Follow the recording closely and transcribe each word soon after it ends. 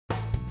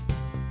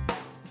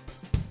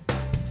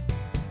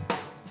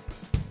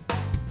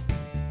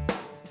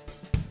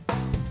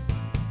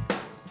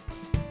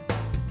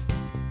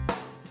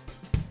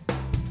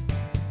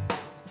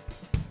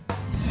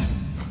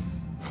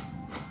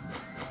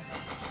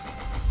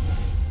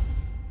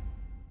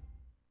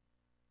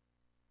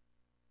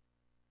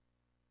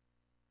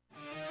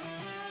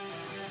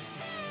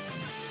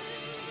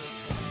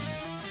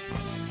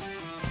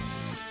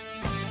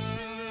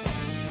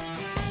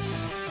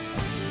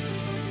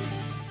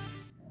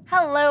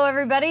Hello,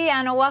 everybody,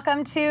 and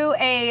welcome to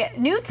a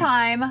new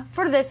time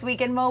for This Week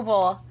in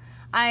Mobile.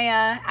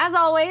 As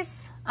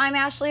always, I'm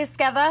Ashley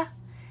Esqueda,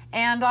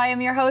 and I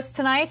am your host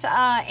tonight,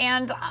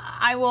 and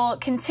I will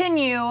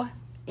continue,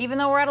 even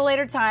though we're at a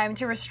later time,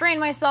 to restrain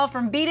myself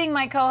from beating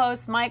my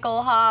co-host,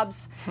 Michael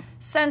Hobbs,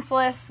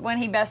 senseless when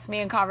he bests me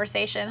in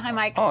conversation. Hi,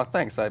 Mike. Oh,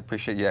 thanks. I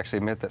appreciate you actually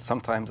admit that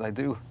sometimes I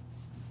do.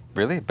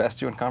 Really?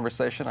 Best you in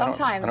conversation?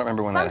 Sometimes. I don't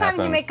remember when that happened.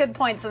 Sometimes you make good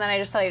points, and then I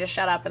just tell you to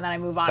shut up, and then I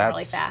move on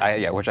really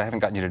fast. Yeah, which I haven't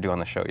gotten you to do on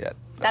the show yet.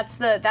 That's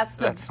the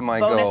my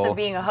bonus goal, of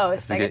being a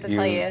host. I get to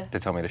tell you to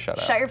tell me to shut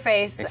up. Shut your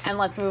face, and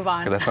let's move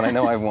on. Because that's when I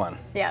know I've won.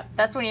 Yeah,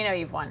 that's when you know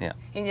you've won. Yeah.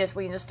 We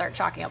can just start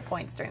chalking up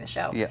points during the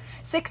show. Yeah.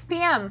 6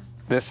 p.m.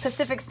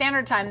 Pacific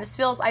Standard Time.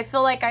 I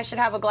feel like I should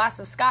have a glass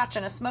of scotch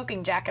and a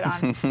smoking jacket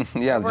on.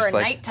 Yeah, we're a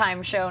like,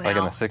 nighttime show now. Like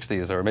in the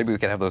 60s, or maybe we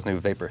could have those new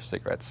vapor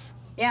cigarettes.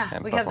 Yeah,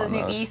 we could have those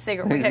new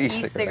e-cigarettes. We could have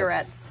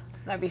e-cigarettes.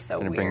 That'd be so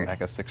weird. Bring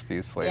back a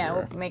 60s flavor. Yeah,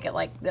 we'll make it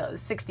like the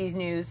 60s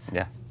news.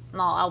 Yeah. And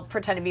I'll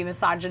pretend to be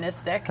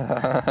misogynistic.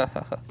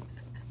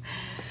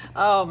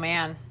 Oh,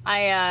 man.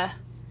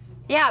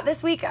 Yeah,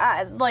 this week, we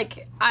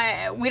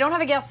don't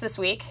have a guest this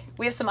week.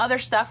 We have some other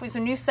stuff. We have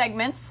some new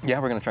segments. Yeah,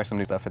 we're going to try some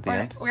new stuff at the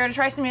end. We're going to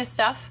try some new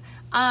stuff.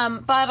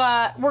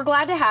 But we're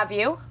glad to have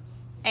you.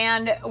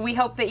 And we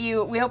hope that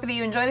you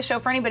enjoy the show.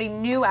 For anybody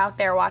new out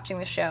there watching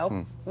the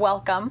show,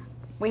 welcome.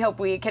 We hope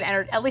we can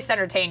at least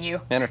entertain you.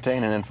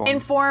 Entertain and inform.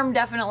 Inform,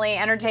 definitely.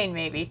 Entertain,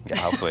 maybe. Yeah,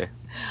 hopefully.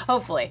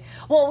 Hopefully.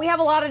 Well, we have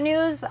a lot of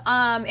news.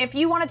 If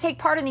you want to take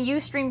part in the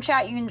Ustream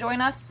chat, you can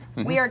join us.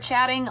 We are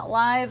chatting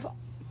live.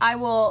 I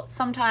will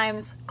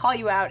sometimes call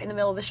you out in the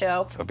middle of the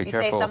show. So be if you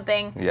careful. say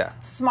something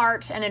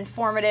smart and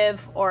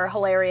informative or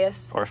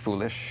hilarious. Or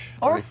foolish.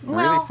 Or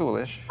really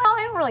foolish. Well,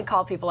 I don't really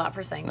call people out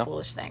for saying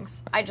foolish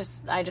things. I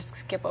just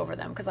skip over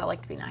them because I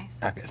like to be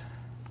nice. Not good.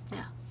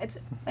 Yeah.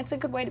 It's a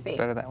good way to be.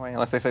 Better that way,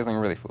 unless they say something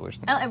really foolish.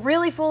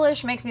 Really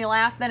foolish makes me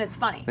laugh, then it's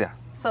funny. Yeah.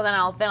 So then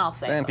I'll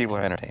say then something. people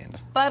are entertained.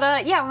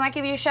 But yeah, we might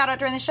give you a shout out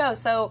during the show.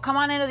 So come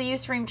on into the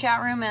Ustream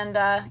chat room, and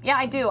yeah,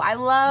 I do. I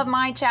love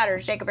my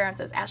chatters. Jacob Aaron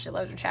says Ashley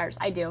loves your chatters.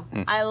 I do.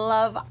 I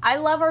love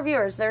our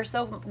viewers. They're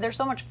so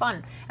much fun,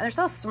 and they're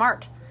so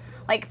smart.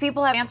 Like,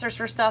 people have answers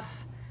for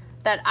stuff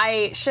that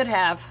I should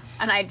have,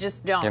 and I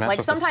just don't.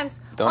 Like,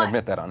 sometimes don't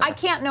admit that on air. I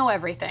can't know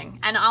everything,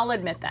 and I'll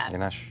admit that. You're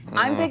not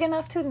I'm big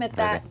enough to admit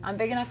that. I'm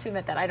big enough to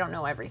admit that I don't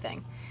know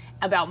everything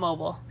about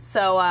mobile.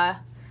 So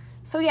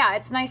so yeah,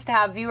 it's nice to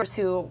have viewers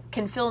who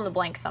can fill in the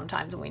blanks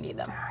sometimes when we need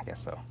them. I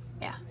guess so.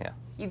 Yeah. Yeah.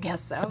 You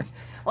guess so.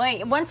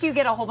 Well, once you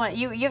get a whole bunch,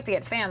 you have to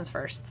get fans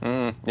first.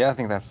 Yeah, I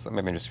think that's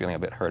maybe I'm just feeling a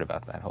bit hurt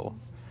about that whole.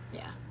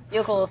 Yeah. You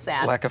look a little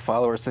sad. Lack of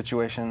followers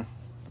situation.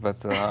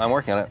 But I'm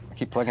working on it. I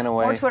keep plugging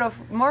away.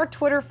 More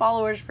Twitter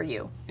followers for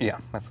you. Yeah,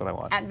 that's what I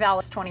want. At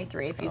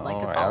Valis23 if you'd like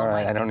to follow All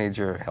right, Mike. I don't need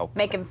your help.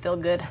 Make him feel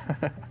good.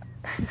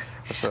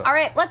 All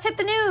right, let's hit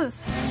the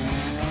news.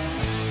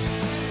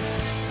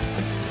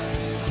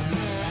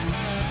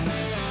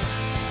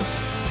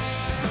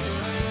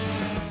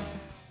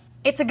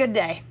 It's a good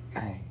day.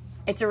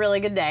 It's a really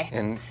good day.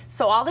 And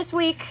so all this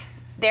week,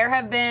 there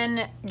have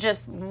been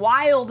just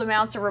wild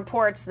amounts of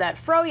reports that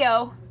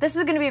Froyo, this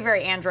is going to be a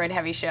very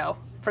Android-heavy show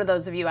for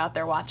those of you out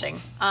there watching.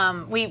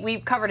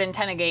 We've covered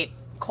Intennagate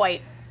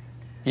quite.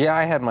 Yeah,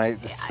 I had my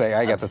say.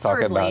 I got to talk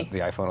absurdly. about the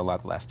iPhone a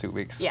lot the last 2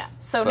 weeks. Yeah.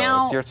 So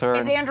now it's your turn.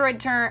 It's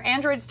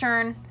Android's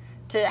turn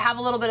to have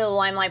a little bit of the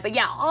limelight. But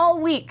yeah, all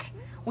week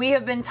we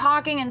have been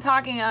talking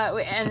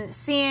and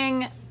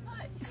seeing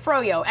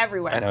Froyo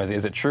everywhere. I know.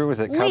 Is it true? Is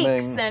it coming?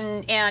 Leaks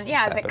and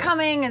yeah, is it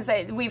coming?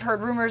 We've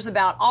heard rumors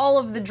about all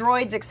of the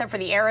droids except for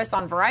the Heiress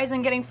on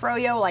Verizon getting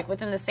Froyo, like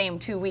within the same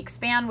 2-week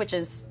span, which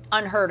is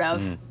unheard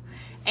of.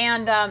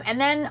 And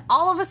then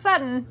all of a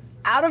sudden,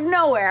 out of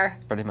nowhere,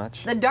 pretty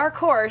much, the dark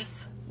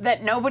horse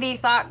that nobody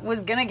thought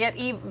was gonna get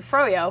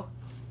Froyo,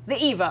 the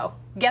EVO,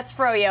 gets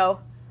Froyo,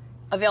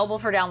 available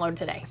for download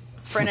today.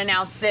 Sprint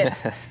announced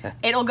that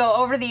it'll go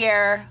over the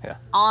air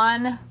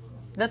on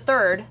the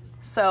 3rd.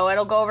 So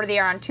it'll go over the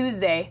air on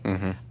Tuesday.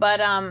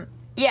 But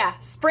yeah,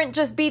 Sprint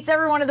just beats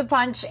everyone to the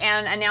punch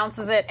and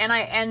announces it.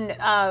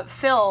 And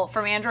Phil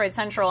from Android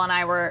Central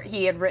and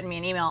he had written me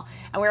an email,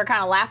 and we were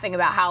kind of laughing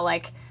about how,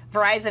 like,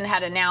 Verizon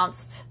had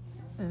announced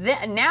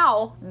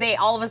now they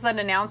all of a sudden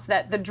announced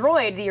that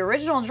the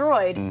original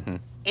droid,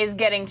 is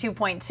getting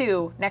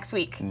 2.2 next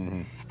week.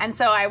 And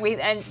so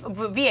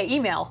via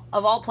email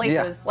of all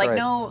places,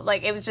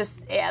 it was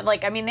just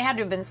like, I mean, they had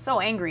to have been so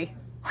angry.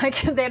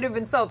 Like, they had to have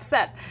been so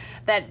upset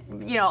that,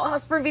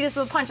 Sprint beat us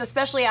to the punch,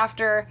 especially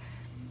after,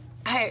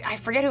 I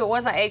forget who it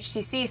was at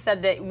HTC,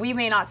 said that we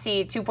may not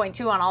see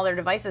 2.2 on all their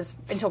devices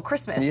until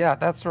Christmas. Yeah,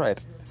 that's right.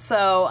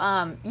 So,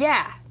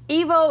 yeah,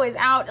 EVO is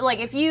out. Like,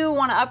 if you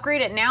want to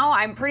upgrade it now,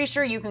 I'm pretty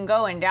sure you can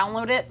go and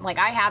download it. Like,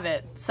 I have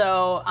it.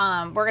 So,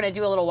 we're going to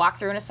do a little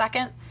walkthrough in a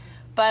second.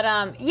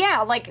 But,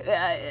 yeah, like,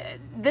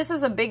 this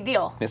is a big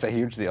deal. It's a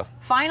huge deal.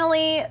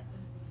 Finally,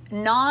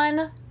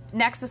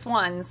 Nexus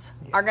 1s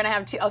are going to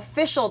have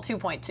official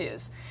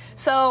 2.2s.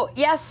 So,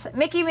 yes,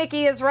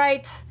 Mickey is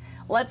right.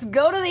 Let's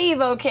go to the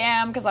EVO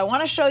cam because I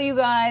want to show you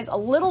guys a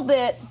little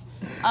bit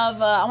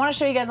of, I want to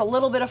show you guys a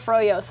little bit of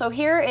Froyo. So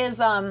here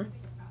is,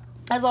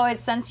 as always,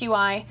 Sense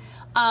UI.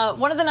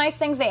 One of the nice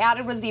things they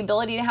added was the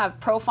ability to have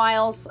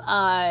profiles,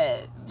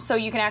 so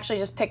you can actually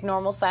just pick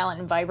normal, silent,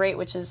 and vibrate,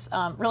 which is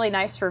really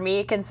nice for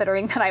me,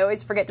 considering that I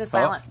always forget to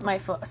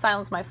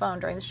silence my phone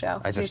during the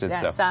show. I just did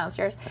so. Silence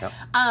yours. Yep.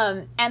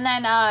 And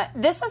then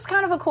this is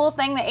kind of a cool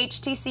thing that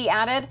HTC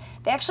added.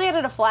 They actually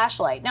added a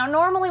flashlight. Now,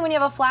 normally when you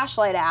have a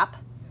flashlight app,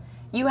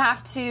 you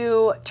have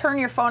to turn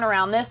your phone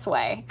around this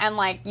way and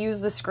like use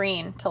the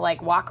screen to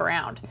like walk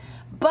around.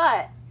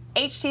 But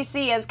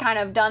HTC has kind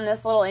of done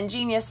this little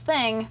ingenious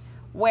thing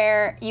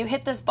where you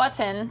hit this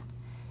button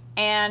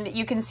and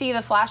you can see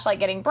the flashlight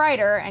getting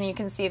brighter, and you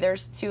can see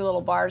there's 2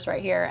 little bars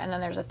right here, and then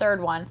there's a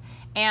 3rd one,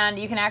 and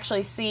you can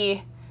actually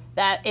see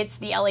that it's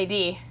the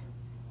LED,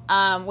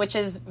 which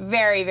is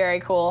very,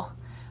 very cool.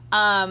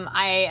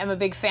 I am a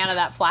big fan of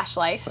that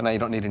flashlight. So now you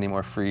don't need any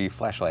more free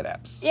flashlight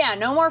apps. Yeah,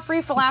 no more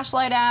free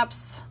flashlight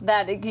apps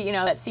that, you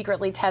know, that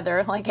secretly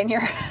tether like in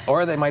your...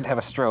 Or they might have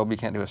a strobe. You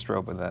can't do a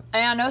strobe with that.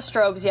 Yeah, no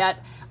strobes yet.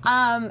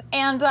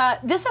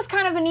 This is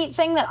kind of a neat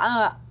thing that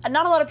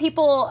not a lot of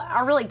people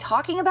are really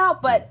talking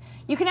about, but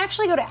you can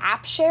actually go to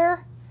App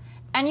Share,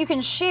 and you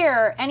can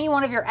share any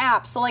one of your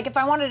apps. So like if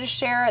I wanted to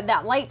share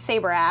that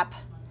lightsaber app,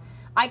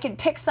 I could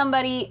pick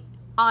somebody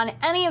on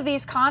any of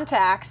these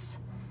contacts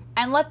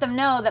and let them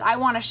know that I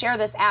want to share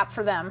this app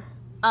for them,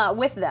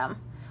 with them,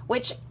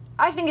 which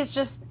I think is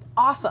just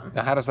awesome.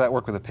 Now, how does that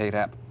work with a paid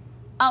app?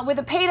 With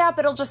a paid app,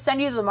 it'll just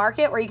send you to the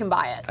market where you can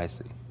buy it. I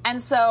see.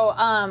 And so,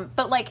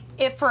 but like,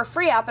 if for a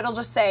free app, it'll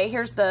just say,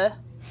 here's the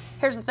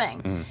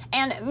thing.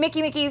 And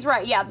Mickey's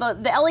right. Yeah, the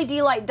LED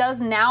light does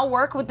now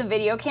work with the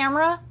video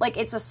camera. Like,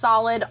 it's a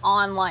solid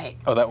on light.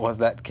 Oh,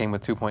 that came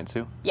with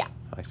 2.2? Yeah.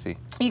 I see.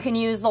 You can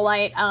use the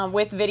light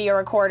with video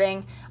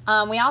recording.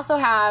 We also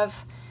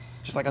have...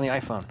 Just like on the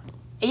iPhone.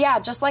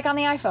 Yeah, just like on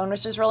the iPhone,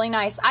 which is really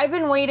nice. I've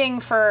been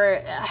waiting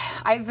for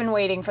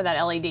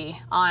that LED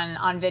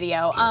on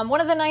video. Sure.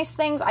 One of the nice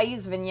things, I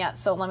use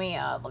vignettes, so let me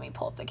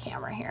pull up the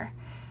camera here.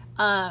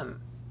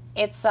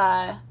 It's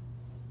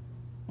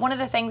one of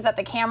the things that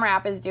the camera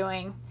app is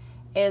doing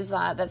is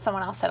that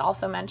someone else had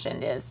also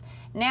mentioned is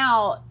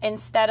now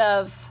instead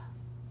of,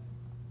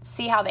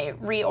 see how they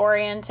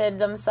reoriented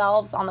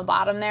themselves on the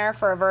bottom there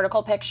for a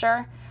vertical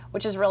picture,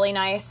 which is really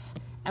nice.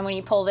 And when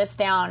you pull this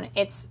down,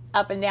 it's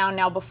up and down.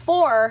 Now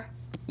before,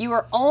 you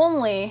were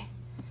only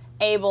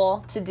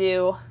able to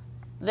do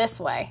this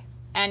way.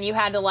 And you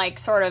had to like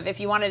sort of, if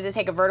you wanted to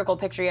take a vertical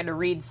picture, you had to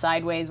read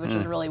sideways, which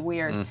was really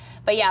weird.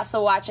 But yeah,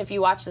 so if you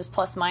watch this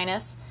plus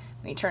minus,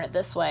 when you turn it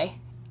this way,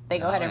 they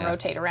go ahead and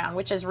rotate around,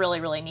 which is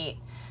really, really neat.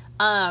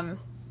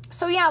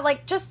 So yeah,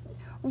 like just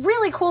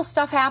really cool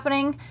stuff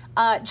happening.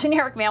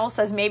 Generic Mammal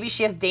says maybe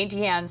she has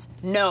dainty hands.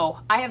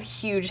 No, I have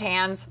huge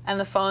hands, and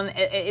the phone,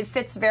 it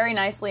fits very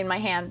nicely in my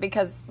hand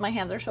because my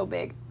hands are so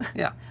big.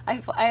 Yeah.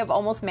 I have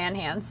almost man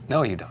hands.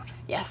 No, you don't.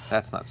 Yes.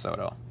 That's not so at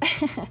all.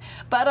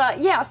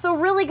 But yeah, so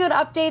really good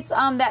updates.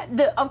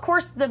 Of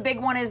course, the big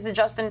one is the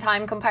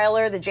just-in-time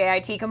compiler, the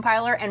JIT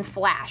compiler, and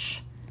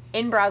Flash,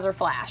 in-browser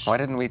Flash. Why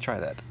didn't we try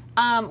that?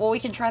 Well, we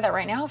can try that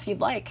right now if you'd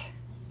like.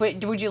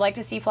 Would you like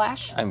to see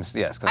Flash?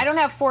 Yes. I don't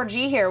have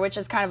 4G here, which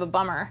is kind of a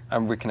bummer.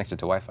 I'm reconnected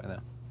to Wi-Fi though.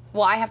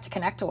 Well, I have to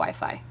connect to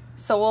Wi-Fi,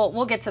 so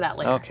we'll get to that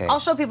later. Okay. I'll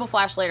show people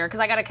Flash later because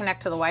I got to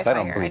connect to the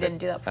Wi-Fi here. I didn't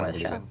do that before the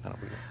show. I don't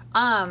believe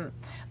it.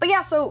 But yeah,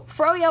 so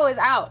Froyo is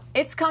out.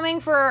 It's coming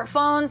for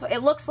phones. It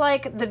looks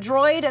like the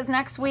Droid is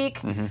next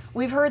week.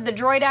 We've heard the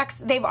Droid X.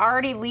 They've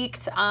already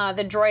leaked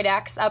the Droid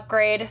X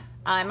upgrade.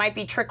 It might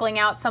be trickling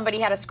out.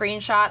 Somebody had a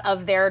screenshot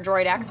of their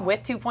Droid X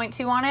with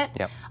 2.2 on it.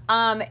 Yep.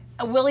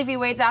 Willie V.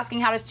 Wade's asking,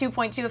 how does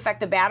 2.2 affect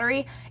the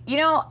battery? You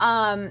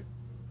know,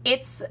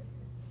 it's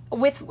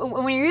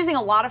when you're using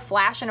a lot of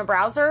Flash in a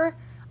browser,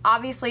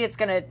 obviously it's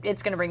gonna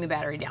bring the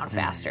battery down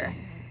faster.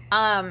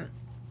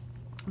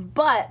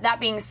 But that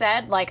being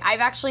said, like I've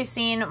actually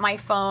seen my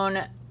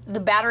phone, the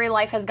battery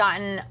life has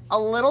gotten a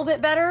little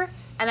bit better,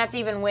 and that's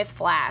even with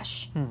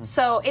Flash.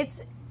 So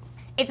it's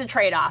a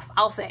trade-off,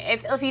 I'll say.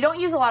 If you don't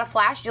use a lot of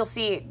Flash, you'll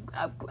see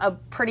a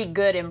pretty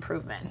good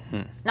improvement.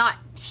 Not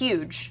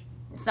huge.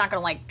 It's not going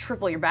to like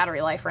triple your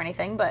battery life or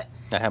anything, but...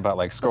 And how about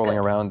like scrolling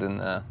around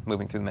and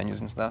moving through the menus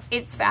and stuff?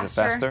 It's faster.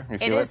 Is it faster? You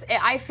feel it is.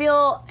 I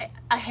feel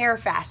a hair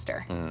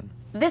faster.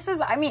 This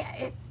is, I mean,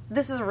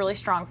 this is a really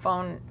strong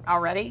phone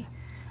already.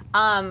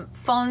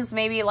 Phones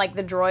maybe like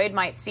the Droid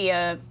might see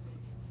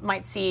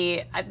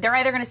they're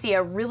either going to see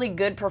a really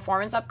good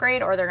performance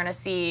upgrade or they're going to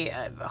see,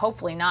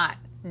 hopefully not,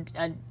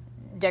 a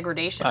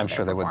degradation. I'm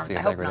sure they wouldn't see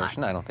a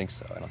degradation. I don't think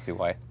so. I don't see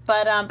why.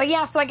 But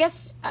yeah, so I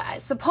guess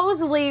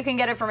supposedly you can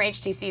get it from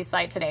HTC's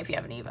site today if you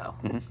have an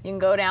EVO. You can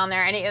go down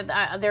there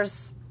and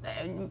there's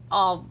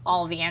all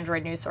of the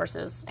Android news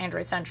sources,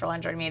 Android Central,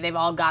 Android Me, they've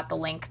all got the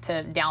link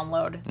to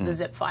download the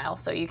zip file,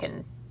 so you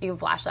can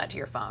flash that to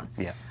your phone.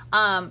 Yeah.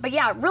 But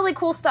yeah, really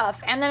cool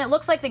stuff. And then it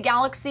looks like the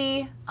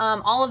Galaxy,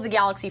 all of the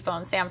Galaxy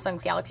phones,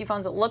 Samsung's Galaxy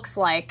phones, it looks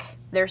like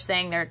they're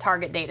saying their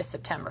target date is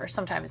September,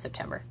 sometime in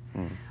September.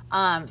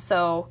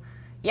 So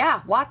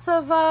yeah, lots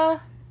of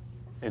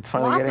it's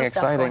finally getting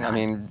exciting. I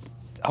mean,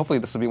 hopefully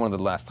this will be one of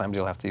the last times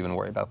you'll have to even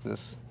worry about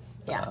this.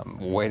 Yeah.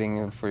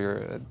 Waiting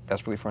for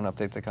desperately for an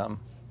update to come.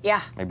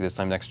 Yeah. Maybe this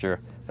time next year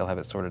they'll have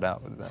it sorted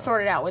out.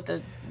 Sorted out with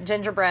the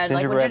gingerbread.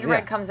 Like when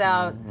gingerbread comes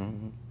out,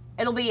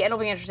 it'll be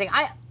interesting.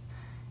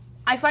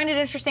 I find it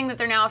interesting that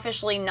they're now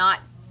officially not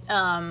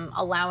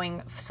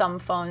allowing some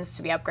phones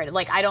to be upgraded.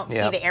 Like I don't see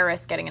the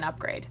Aris getting an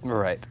upgrade.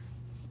 Right.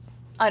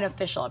 An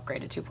official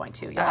upgrade to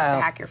 2.2. You'll have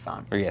to hack your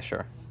phone. Yeah,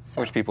 sure. So.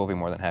 Which people will be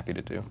more than happy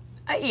to do.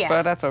 Yeah.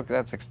 But that's okay.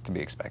 That's to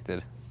be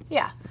expected.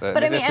 Yeah,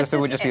 but I mean, it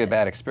would just be a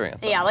bad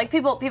experience. Yeah, like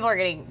people are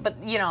getting,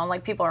 but you know,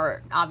 like people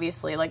are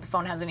obviously like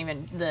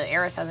the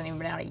Aris hasn't even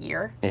been out a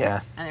year. Yeah.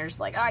 And they're just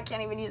like, oh, I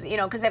can't even use it, you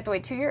know, because they have to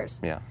wait 2 years.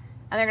 Yeah.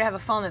 And they're gonna have a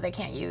phone that they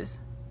can't use.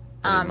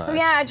 So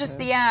yeah,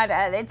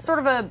 it's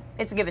sort of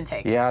it's a give and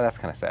take. Yeah, that's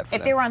kind of sad.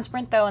 If they were on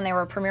Sprint though, and they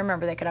were a Premier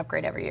member, they could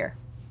upgrade every year.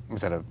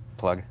 Was that a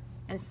plug?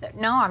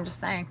 No, I'm just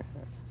saying.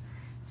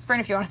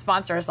 Sprint, if you want to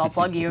sponsor us, I'll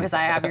plug you because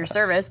I have your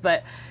service.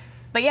 But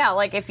yeah,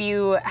 like if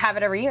you have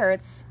it every year,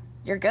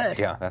 you're good.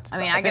 Yeah, that's. I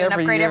mean, I get an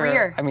upgrade every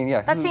year. I mean,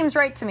 yeah. That seems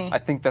right to me. I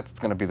think that's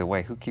going to be the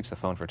way. Who keeps a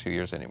phone for 2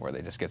 years anymore?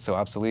 They just get so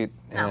obsolete,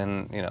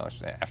 and you know,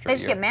 after they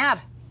just get mad.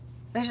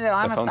 They just say, "Oh,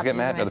 I'm the gonna phones stop get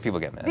mad. using Or this." the people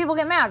get mad. People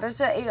get mad. There's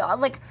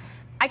like,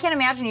 I can't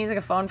imagine using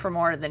a phone for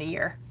more than a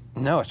year.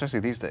 No, especially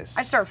these days.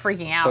 I start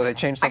freaking out. So they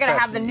change so I gotta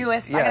fast. have the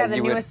newest. Yeah, I gotta have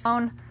the newest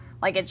phone.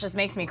 Like it just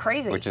makes me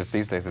crazy. Which is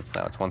these days it's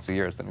once a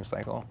year is the new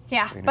cycle.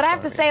 Yeah, but I have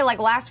to say, like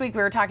last week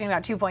we were talking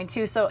about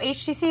 2.2. So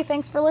HTC,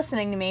 thanks for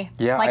listening to me.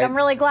 Yeah, like I'm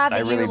really glad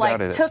that really you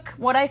like took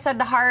what I said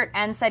to heart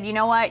and said, you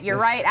know what, you're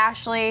right,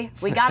 Ashley.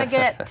 We got to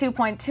get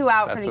 2.2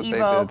 out for the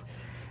EVO. Did.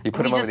 You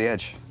put them over the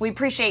edge. We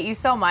appreciate you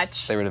so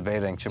much. They were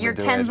debating. Should Your we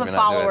do tens it? of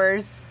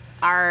followers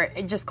are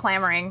just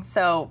clamoring,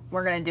 so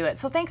we're gonna do it.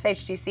 So thanks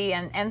HTC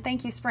and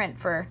thank you Sprint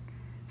for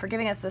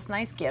giving us this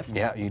nice gift.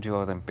 Yeah, you do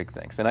owe them big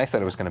thanks. And I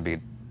said it was going to be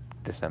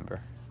December.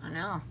 I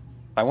know.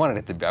 I wanted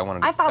it to be. I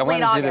wanted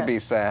you to be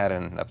sad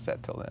and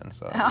upset till then.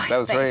 So that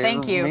was very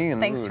thank you. mean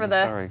and thanks rude.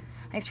 for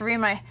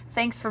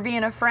Thanks for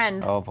being a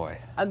friend. Oh boy.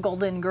 A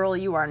golden girl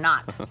you are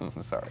not.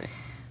 Sorry.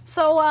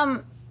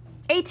 So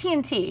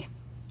AT&T.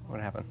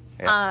 What happened?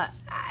 Yeah.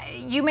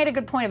 You made a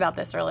good point about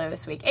this earlier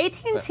this week.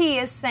 AT&T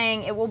is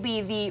saying it will be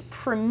the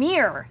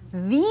premier,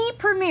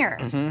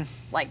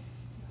 like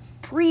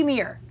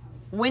premier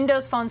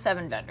Windows Phone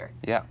 7 vendor.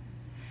 Yeah.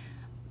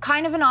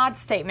 Kind of an odd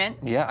statement.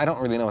 Yeah, I don't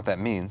really know what that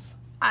means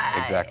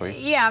exactly.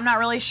 Yeah, I'm not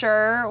really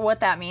sure what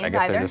that means I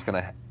guess either. they're just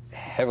going to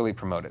heavily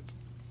promote it.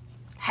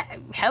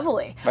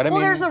 Heavily. But I mean,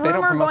 there's a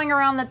rumor going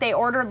around that they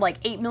ordered like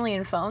 8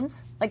 million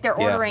phones. Like they're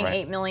ordering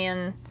 8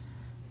 million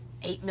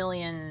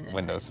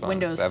Windows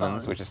phones,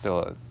 7s, which is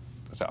still an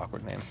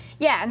awkward name.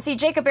 Yeah, and see,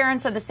 Jacob Aaron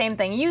said the same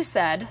thing you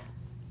said,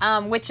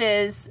 which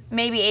is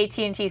maybe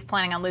AT&T's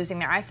planning on losing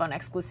their iPhone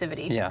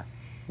exclusivity. Yeah.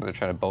 They're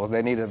trying to bulge.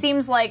 They need to.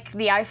 Seems like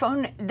the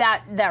iPhone,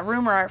 that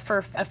rumor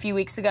for a few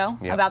weeks ago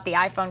about the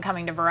iPhone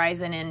coming to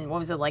Verizon in, what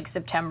was it, like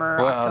September,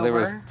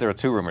 October? There were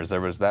two rumors.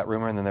 There was that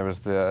rumor, and then there was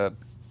the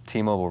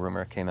T-Mobile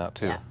rumor came out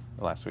too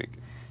last week.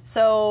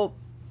 So,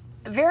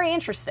 very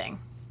interesting.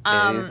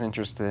 It is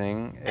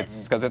interesting.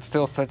 It's because it's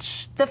still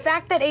such. The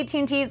fact that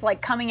AT&T is like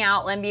coming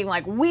out and being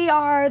like, we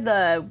are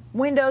the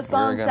Windows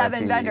Phone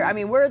 7 vendor. I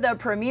mean, we're the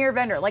premier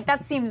vendor. Like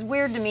that seems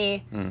weird to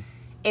me.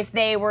 If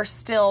they were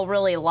still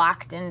really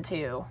locked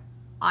into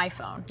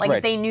iPhone. Like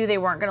if they knew they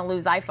weren't going to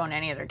lose iPhone to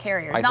any other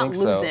carrier. Not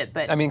lose it,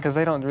 but... I mean, because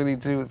they don't really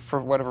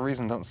for whatever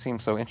reason, don't seem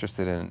so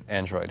interested in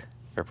Android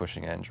or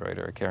pushing Android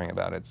or caring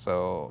about it.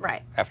 So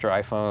after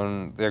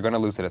iPhone, they're going to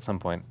lose it at some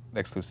point,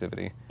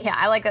 exclusivity. Yeah,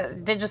 I like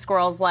that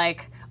Digisquirrel's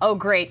like, oh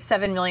great,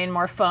 7 million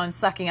more phones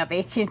sucking up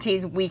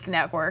AT&T's weak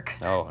network.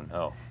 Oh,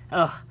 no.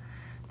 Ugh.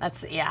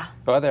 That's,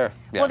 Well, there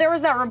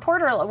was that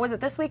reporter, was it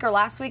this week or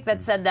last week,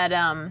 that said that...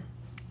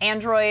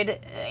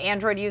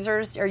 Android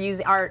users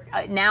are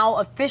now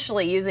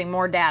officially using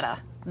more data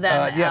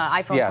than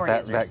iPhone 4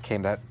 users.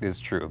 That is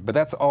true. But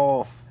that's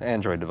all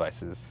Android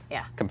devices.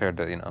 Yeah. Compared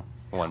to,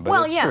 one.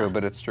 But true,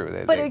 but it's true.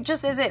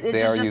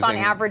 It's just on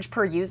average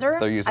per user?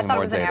 They're using more data. I thought it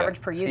was an average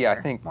per user. Yeah,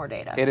 I think more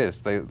data. It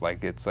is.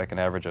 It's like an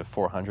average of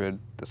 400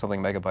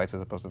 something megabytes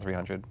as opposed to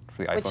 300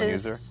 for the iPhone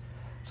user.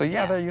 So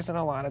they're using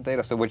a lot of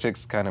data. So which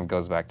kind of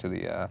goes back to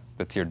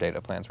the tiered data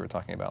plans we were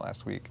talking about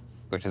last week.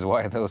 Which is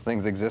why those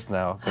things exist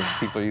now, because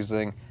people are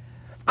using.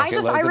 I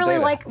really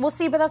like. We'll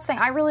see, but that's the thing.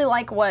 I really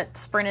like what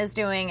Sprint is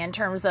doing in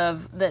terms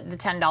of the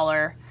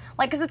 $10.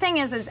 Like, because the thing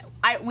is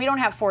we don't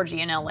have 4G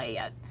in LA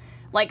yet.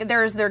 Like,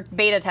 they're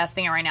beta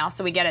testing it right now,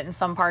 so we get it in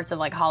some parts of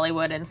like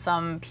Hollywood and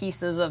some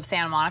pieces of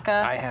Santa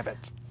Monica. I have it.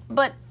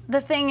 But the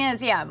thing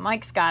is,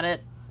 Mike's got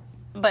it,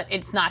 but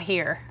it's not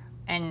here.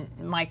 And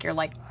Mike, you're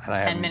like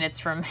 10 minutes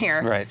from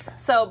here. Right.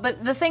 So,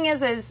 but the thing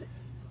is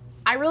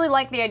I really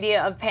like the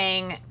idea of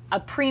paying a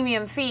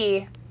premium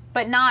fee,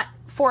 but not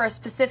for a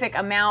specific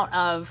amount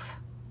of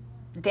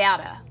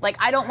data. Like,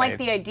 I don't like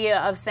the idea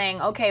of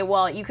saying, okay,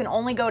 well, you can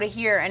only go to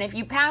here, and if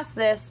you pass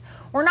this,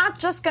 we're not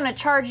just going to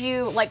charge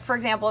you, like, for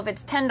example, if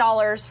it's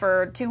 $10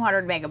 for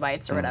 200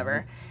 megabytes or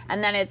whatever,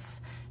 and then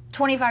it's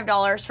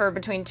 $25 for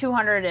between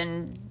 200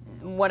 and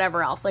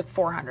whatever else, like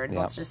 400.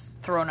 Let's just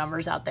throw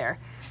numbers out there.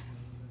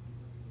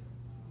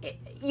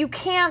 you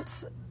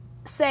can't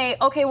say,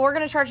 okay, we're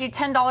going to charge you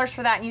 $10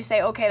 for that, and you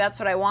say, okay, that's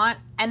what I want.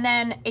 And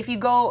then if you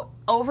go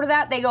over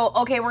that, they go,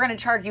 okay, we're going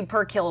to charge you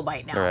per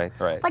kilobyte now.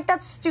 Right. Like,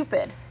 that's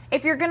stupid.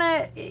 If you're going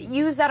to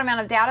use that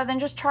amount of data, then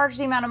just charge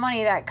the amount of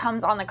money that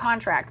comes on the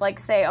contract. Like,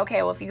 say,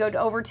 okay, well, if you go to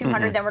over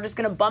 200, then we're just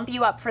going to bump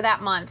you up for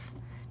that month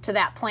to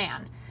that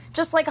plan.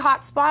 Just like a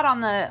hotspot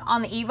on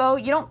the EVO,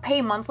 you don't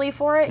pay monthly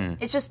for it.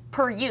 It's just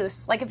per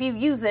use. Like, if you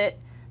use it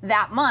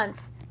that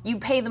month, you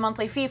pay the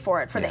monthly fee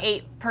for it for the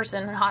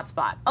 8-person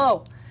hotspot.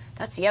 Oh,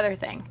 that's the other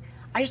thing.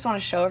 I just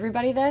want to show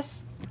everybody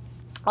this.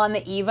 On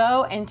the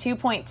EVO and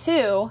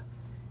 2.2,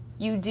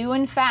 you do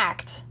in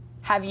fact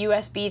have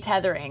USB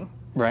tethering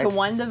to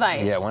one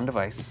device. Yeah, one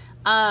device.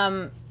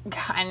 And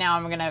now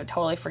I'm gonna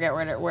totally forget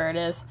where it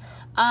is.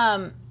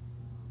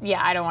 Yeah,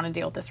 I don't want to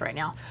deal with this right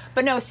now.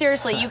 But no,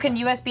 seriously, you can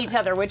USB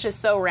tether, which is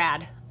so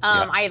rad.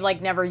 I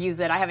like never use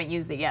it. I haven't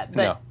used it yet,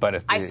 but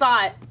if I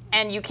saw it,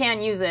 and you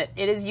can use it.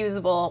 It is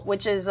usable,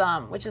 which is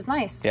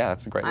nice. Yeah,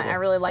 that's a great. I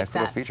really like nice that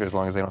little feature, as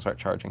long as they don't start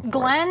charging.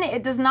 Glenn,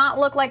 it does not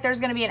look like there's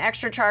going to be an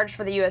extra charge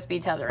for the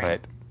USB tethering.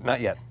 Right, not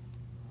yet.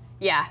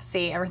 Yeah,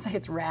 see, everyone's like,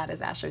 it's rad,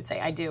 as Ashley would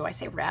say. I do. I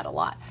say rad a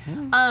lot.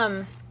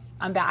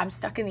 I'm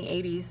stuck in the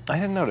 80s. I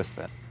didn't notice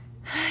that.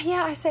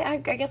 Yeah, I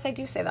guess I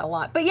do say that a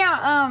lot. But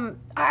yeah,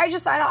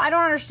 I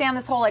don't understand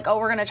this whole, like, oh,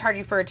 we're going to charge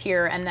you for a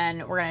tier, and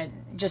then we're going to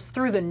just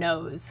through the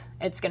nose,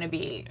 it's going to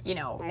be, you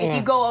know, if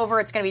you go over,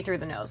 it's going to be through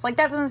the nose. Like,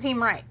 that doesn't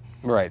seem right.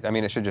 Right. I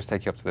mean, it should just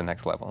take you up to the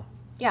next level.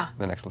 Yeah.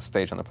 The next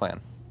stage on the plan,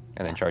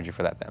 and then charge you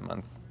for that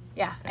month.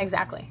 Yeah,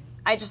 exactly.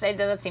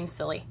 That seems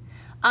silly.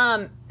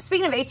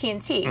 Speaking of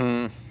AT&T,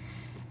 RIM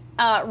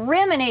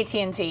and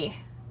AT&T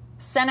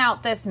sent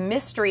out this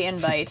mystery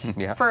invite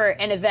for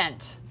an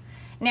event.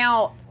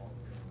 Now,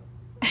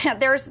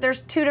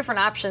 there's two different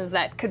options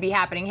that could be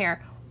happening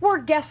here. We're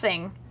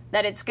guessing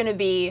that it's going to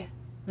be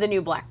the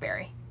new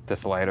BlackBerry. The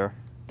slider.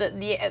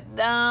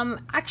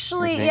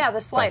 Actually, the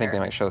slider. I think they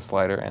might show the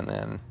slider and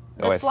then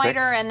the OS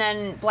slider 6. and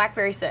then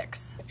BlackBerry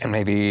 6. And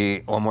maybe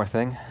one more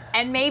thing.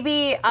 And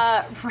maybe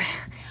I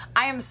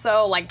am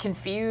so like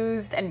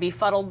confused and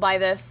befuddled by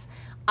this.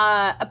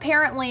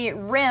 Apparently,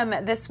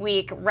 RIM this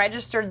week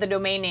registered the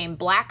domain name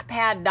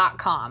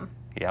blackpad.com.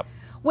 Yep.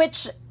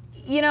 Which,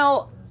 you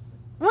know,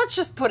 let's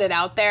just put it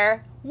out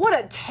there. What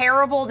a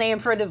terrible name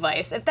for a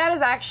device. If that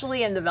is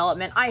actually in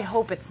development, I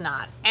hope it's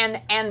not.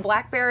 And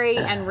BlackBerry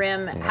and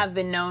RIM have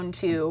been known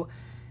to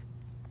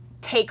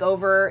take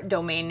over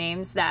domain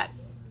names that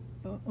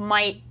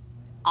might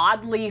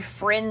oddly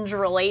fringe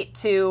relate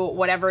to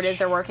whatever it is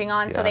they're working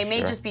on. So they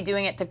may just be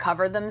doing it to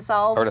cover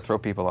themselves. Or to throw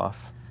people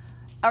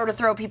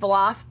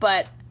off.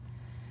 But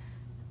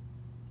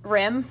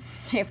RIM,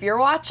 if you're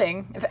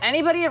watching, if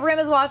anybody at RIM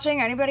is watching,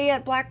 anybody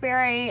at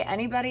BlackBerry,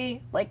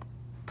 anybody, like,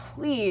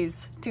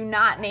 please do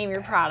not name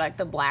your product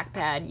the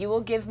BlackPad. You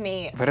will give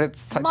me But it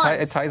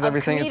ties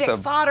everything. It's a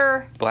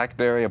fodder.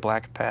 BlackBerry, a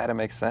BlackPad. It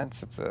makes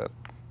sense. It's a.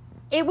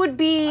 It would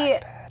be.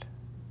 BlackPad.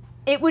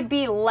 It would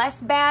be less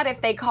bad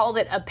if they called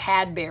it a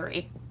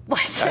Padberry.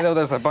 Like, I know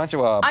there's a bunch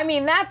of. I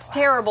mean, that's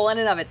terrible in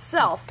and of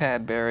itself.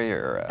 Padberry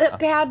or. The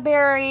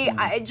Padberry.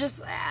 I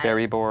just.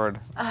 Berry board.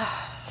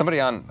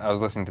 Somebody I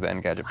was listening to the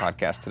Engadget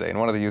podcast today, and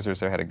one of the users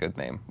there had a good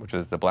name, which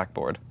was the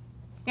Blackboard.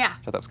 Yeah.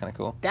 I thought that was kind of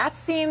cool. That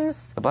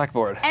seems... The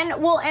Blackboard.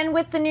 And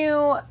with the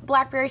new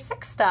BlackBerry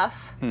 6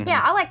 stuff, yeah,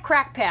 I like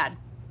CrackPad.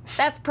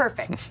 That's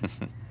perfect.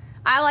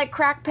 I like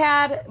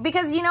CrackPad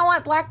because you know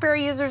what?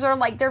 BlackBerry users are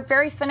like, they're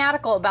very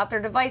fanatical about their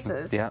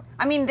devices. Yeah.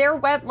 I mean, their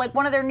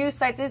one of their news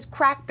sites is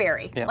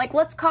Crackberry. Yeah. Like,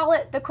 let's call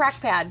it the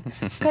CrackPad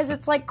because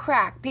it's like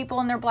crack,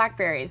 people and their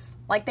BlackBerries.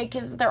 Like,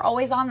 they're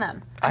always on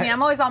them. I mean,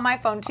 I'm always on my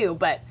phone too,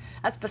 but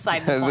that's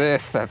beside the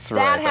point. That's right.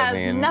 That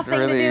has nothing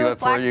to do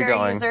with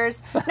BlackBerry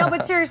users. No,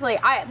 but seriously,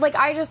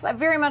 I just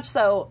very much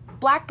so.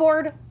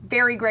 Blackboard,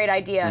 very great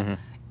idea.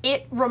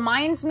 It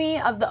reminds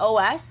me of the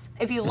OS.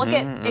 If you look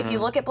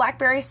at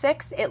BlackBerry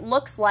 6, it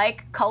looks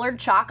like colored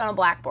chalk on a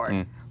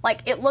blackboard.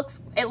 Like it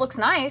looks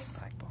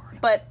nice,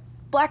 but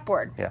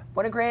Blackboard. Yeah.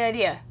 What a great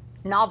idea.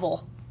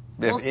 Novel.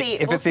 We'll see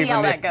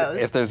how that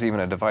goes. If there's even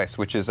a device,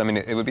 which is, I mean,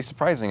 it would be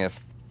surprising if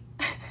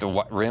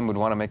the RIM would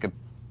want to make a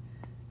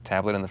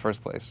tablet in the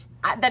first place.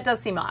 That does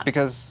seem odd.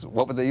 Because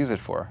what would they use it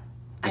for?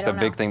 Just a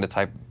big thing to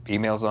type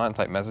emails on,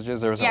 type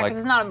messages? There because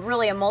it's not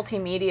really a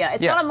multimedia.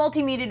 It's not a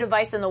multimedia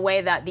device in the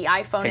way that the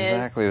iPhone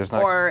is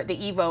or the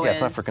EVO is. Yeah,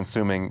 it's not for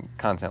consuming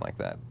content like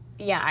that.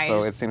 Yeah,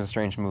 so it seems a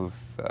strange move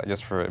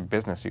just for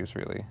business use,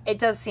 really. It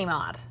does seem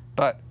odd.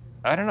 But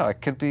I don't know.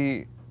 It could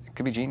be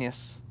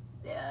genius.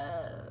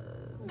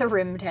 The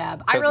RIM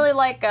tab. I really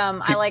like.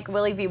 I like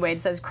Willie V.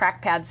 Wade says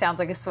CrackPad sounds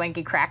like a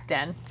swanky crack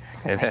den.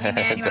 Like, hey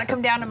man, you want to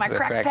come down to my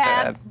crack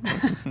pad?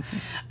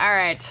 All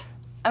right.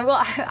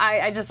 Well,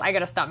 I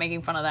gotta stop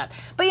making fun of that.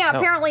 But yeah,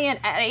 apparently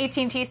at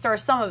AT&T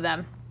stores, some of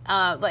them,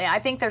 I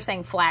think they're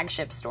saying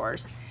flagship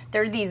stores.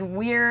 There's these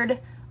weird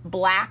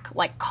black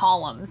like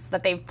columns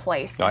that they've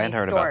placed in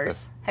these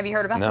stores. Have you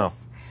heard about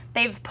this?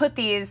 They've put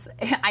these.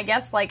 I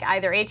guess like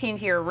either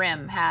AT&T or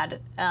RIM had.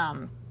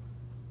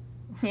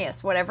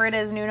 Yes, whatever it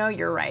is, Nuno,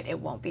 you're right. It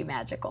won't be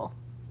magical.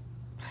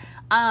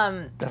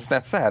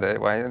 That's sad.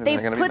 Why are they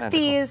going to be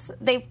magical?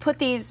 They've put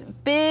these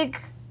big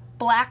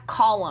black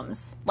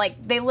columns,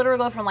 like they literally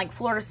go from like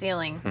floor to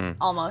ceiling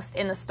almost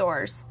in the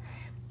stores,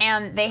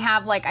 and they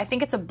have like, I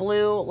think it's a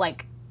blue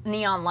like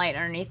neon light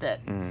underneath it,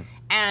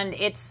 and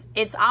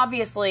it's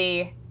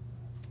obviously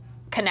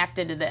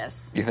connected to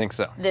this. You think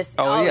so?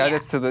 Oh yeah,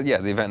 that's to the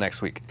event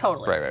next week.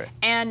 Totally. Right.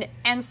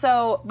 And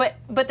so,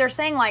 but they're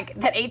saying like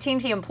that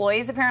AT&T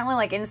employees apparently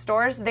like in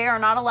stores, they are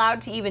not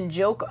allowed to even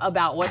joke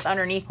about what's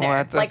underneath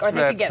there, like, or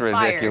they could get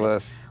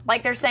ridiculous. Fired.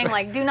 Like they're saying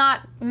like, do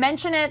not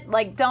mention it,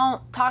 like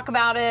don't talk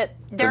about it.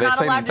 They're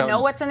not allowed to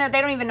know what's in there. They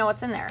don't even know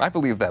what's in there. I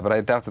believe that, but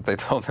I doubt that they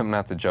told them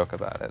not to joke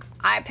about it.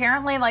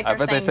 Apparently, like they're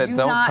saying, they said, do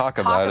don't not talk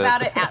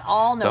about it at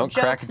all. No don't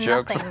jokes, crack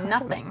jokes.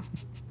 nothing.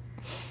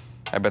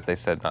 I bet they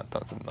said not.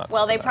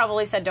 Well, they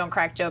probably said don't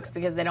crack jokes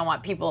because they don't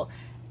want people,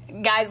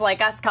 guys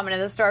like us, coming to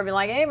the store and being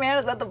like, "Hey, man,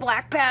 is that the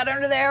black pad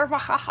under there?" Ha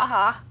ha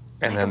ha.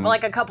 And then,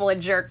 like a couple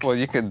of jerks. Well,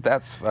 you could.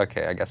 That's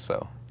okay. I guess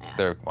so. Yeah.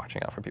 They're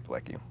watching out for people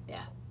like you.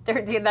 Yeah,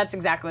 that's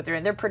exactly what they're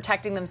doing. They're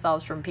protecting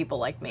themselves from people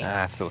like me.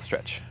 That's still a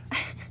stretch.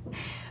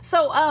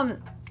 So,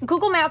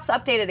 Google Maps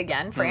updated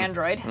again for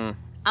Android, and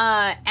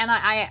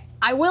I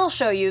will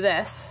show you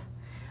this.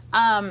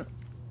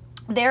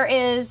 There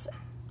is.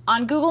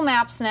 On Google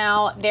Maps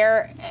now, they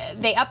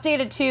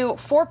updated to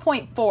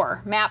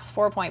 4.4, Maps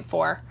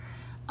 4.4,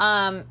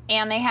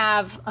 and they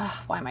have.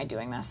 Why am I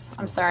doing this?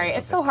 I'm sorry.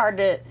 It's so hard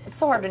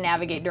to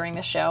navigate during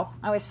the show.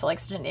 I always feel like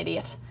such an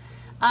idiot,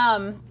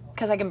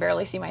 because I can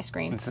barely see my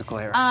screen. It's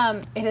glare.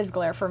 It is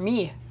glare for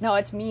me. No,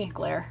 it's me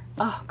glare.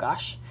 Oh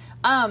gosh.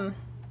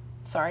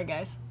 Sorry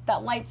guys.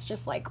 That light's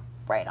just like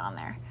right on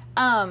there.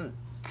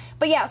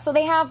 But yeah, so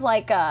they have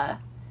like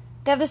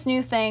they have this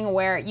new thing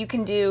where you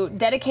can do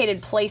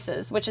dedicated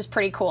places, which is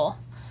pretty cool.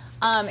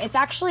 It's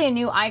actually a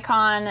new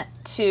icon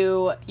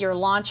to your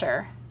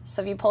launcher.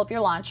 So if you pull up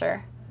your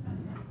launcher,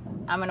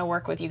 I'm going to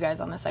work with you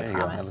guys on this, I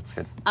promise. That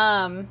looks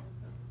good.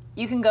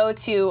 You can go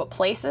to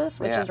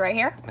places, which is right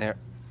here. There.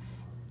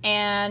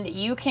 And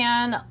you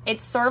can,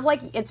 it's sort of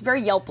like, it's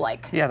very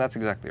Yelp-like. Yeah, that's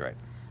exactly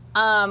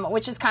right.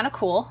 Which is kind of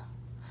cool.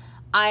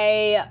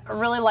 I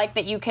really like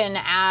that you can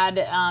add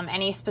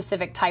any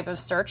specific type of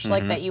search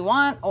like that you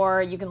want,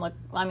 or you can look,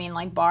 I mean,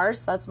 like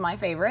bars, that's my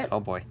favorite.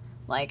 Oh boy.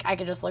 Like I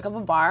could just look up a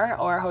bar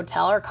or a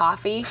hotel or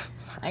coffee.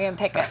 I can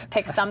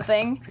pick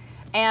something.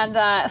 And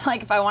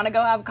like if I want to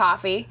go have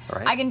coffee,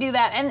 I can do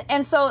that.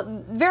 And so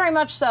very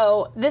much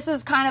so, this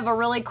is kind of a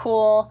really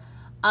cool,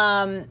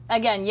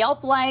 again,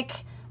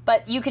 Yelp-like,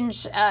 but you can,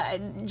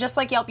 just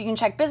like Yelp, you can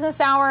check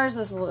business hours.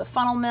 This is the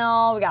funnel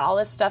mill. We got all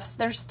this stuff.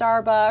 There's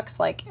Starbucks,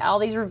 like all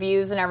these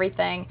reviews and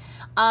everything.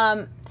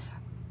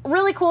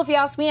 Really cool if you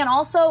ask me. And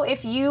also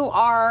if you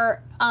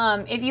are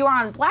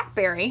on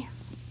BlackBerry,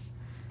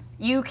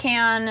 you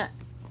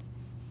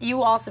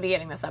will also be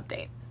getting this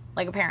update,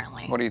 like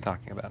apparently. What are you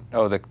talking about?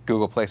 Oh, the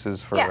Google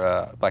Places for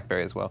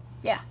BlackBerry as well.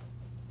 Yeah.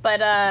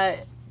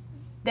 But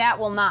that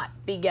will not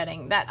be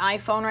getting, that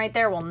iPhone right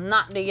there will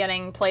not be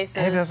getting Places.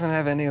 It doesn't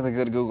have any of the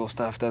good Google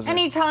stuff, does it?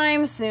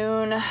 Anytime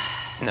soon.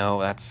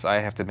 No, I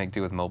have to make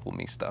do with Mobile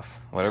Me stuff.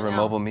 Whatever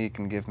Mobile Me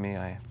can give me,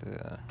 I have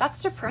to...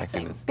 That's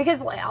depressing.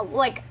 Because,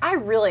 like, I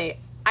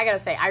gotta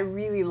say, I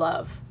really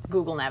love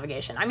Google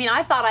navigation. I mean,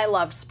 I thought I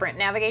loved Sprint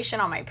navigation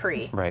on my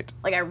Pre. Right.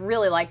 Like, I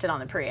really liked it on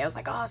the Pre. I was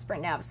like, oh,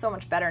 Sprint Nav is so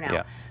much better now.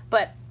 Yeah.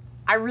 But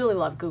I really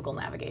love Google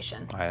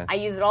navigation. I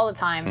use it all the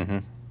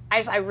time.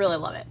 I really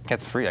love it.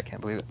 It's free. I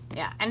can't believe it.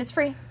 Yeah, and it's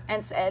free.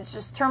 And it's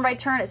just turn by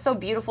turn. It's so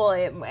beautiful.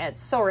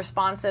 It's so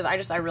responsive. I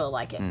really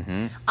like it.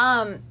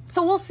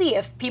 So we'll see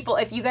if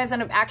you guys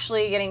end up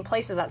actually getting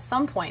Places at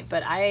some point.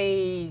 But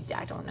I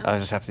don't know. I'll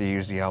just have to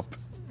use Yelp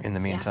in the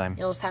meantime.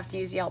 You'll just have to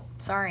use Yelp.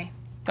 Sorry.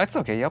 That's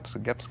okay. Yelp's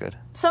good.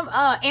 Some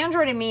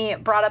Android and Me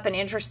brought up an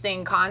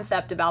interesting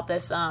concept about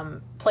this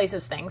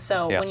Places thing.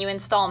 So when you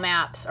install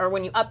Maps, or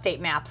when you update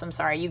Maps, I'm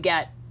sorry, you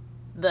get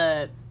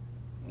the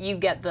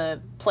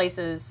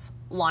Places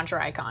launcher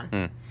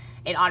icon.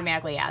 It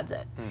automatically adds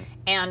it.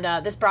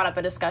 And this brought up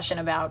a discussion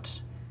about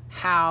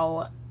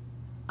how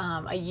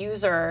a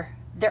user,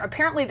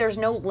 apparently there's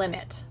no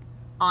limit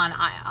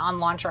on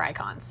launcher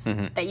icons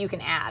that you can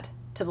add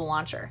to the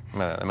launcher.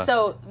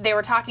 So they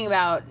were talking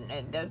about,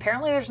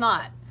 apparently there's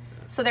not.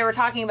 So they were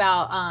talking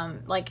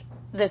about like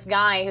this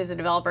guy who's a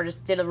developer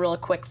just did a real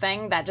quick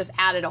thing that just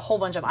added a whole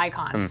bunch of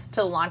icons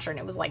to the launcher, and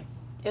it was like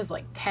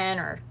 10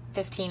 or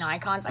 15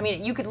 icons. I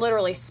mean, you could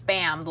literally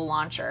spam the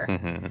launcher.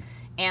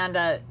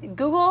 And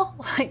Google,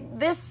 like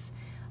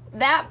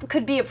that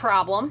could be a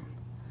problem.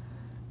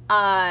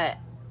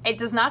 It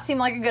does not seem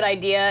like a good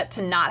idea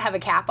to not have a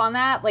cap on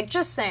that. Like,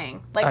 just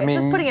saying. Like,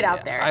 just putting it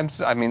out there.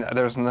 I mean,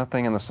 there's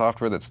nothing in the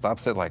software that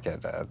stops it, like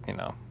at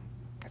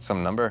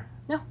some number?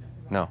 No.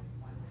 No?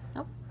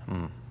 Nope.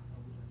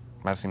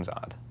 That seems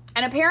odd.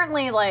 And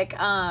apparently, like,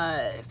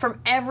 from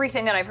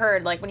everything that I've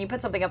heard, like, when you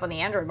put something up on the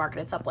Android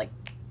market, it's up like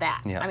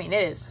that. Yeah. I mean,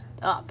 it is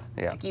up.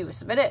 Yeah. Like, you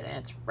submit it, and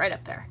it's right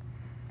up there.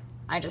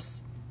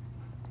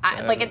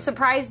 Like, it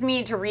surprised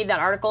me to read that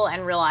article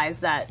and realize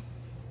that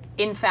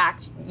in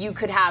fact, you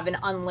could have an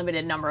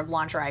unlimited number of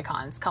launcher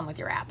icons come with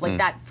your app. Like,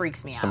 that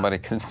freaks me out. Somebody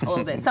can a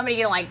little bit. Somebody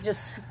can, like,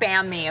 just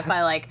spam me if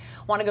I, like,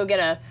 want to go get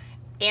a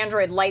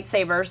Android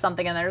lightsaber or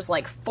something, and there's,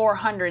 like,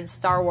 400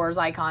 Star Wars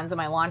icons in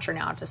my launcher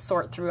now. I have to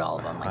sort through all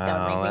of them. Like,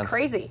 that would make me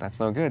crazy. That's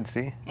no good,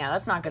 see? Yeah,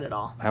 that's not good at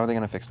all. How are they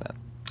going to fix that?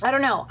 I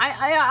don't know.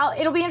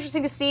 It'll be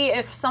interesting to see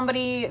if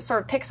somebody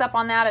sort of picks up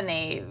on that and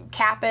they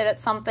cap it at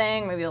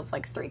something. Maybe it's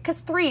like 3,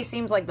 because 3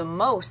 seems like the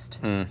most.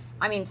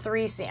 I mean,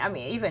 3.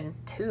 Even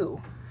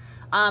 2.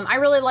 I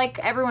really like.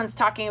 Everyone's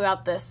talking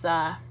about this.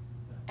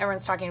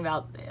 Everyone's talking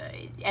about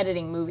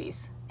editing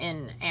movies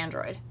in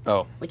Android.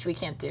 Oh. Which we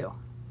can't do.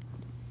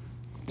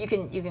 You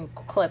can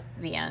clip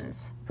the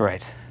ends.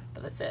 Right.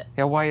 But that's it.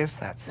 Yeah, why is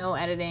that? No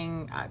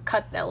editing,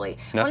 cut that late.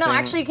 Well, no,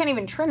 actually, you can't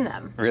even trim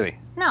them. Really?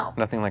 No.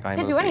 Nothing like iMovie. You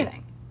can't do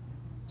anything.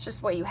 It's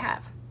just what you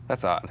have.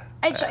 That's odd.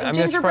 I'm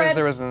surprised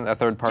there wasn't a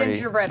third party.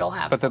 Gingerbread will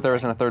have But something. that there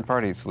isn't a third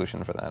party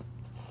solution for that.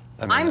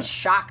 I mean, I'm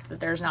shocked that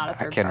there's not a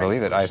third party I can't believe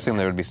solution. it. I assume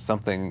there would be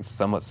something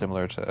somewhat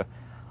similar to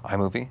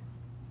iMovie.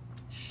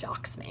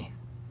 Shocks me.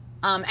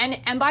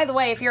 And by the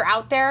way, if you're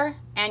out there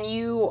and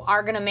you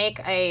are going to make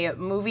a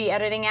movie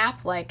editing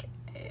app,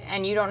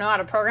 and you don't know how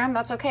to program,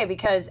 that's okay,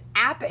 because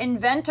App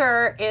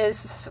Inventor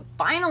is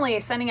finally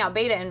sending out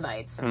beta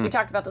invites. We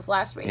talked about this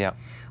last week. Yeah.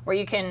 Where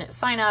you can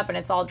sign up and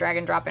it's all drag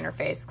and drop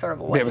interface, sort of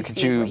what you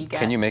see is what you get.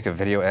 Can you make a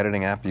video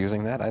editing app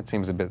using that? That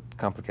seems a bit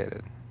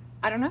complicated.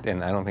 I don't know.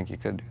 And I don't think you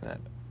could do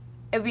that.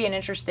 It would be an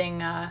interesting,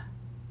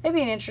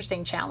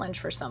 challenge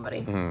for somebody.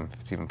 If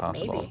it's even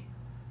possible.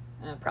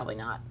 Maybe. Probably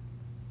not.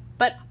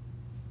 But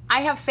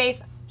I have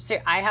faith.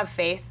 I have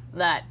faith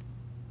that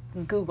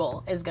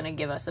Google is going to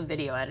give us a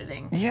video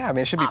editing. Yeah, I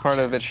mean, it should be part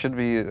of it. Should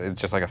be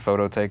just like a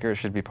photo taker. It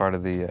should be part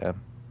of the,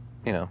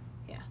 Yeah.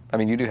 I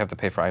mean, you do have to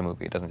pay for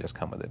iMovie. It doesn't just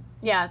come with it.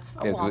 Yeah, it's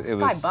 $5.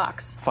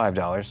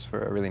 $5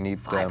 for a really neat.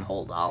 $5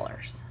 whole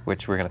dollars.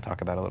 Which we're going to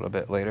talk about a little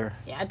bit later.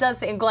 Yeah, it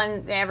does. And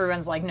Glenn,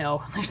 everyone's like,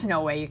 no, there's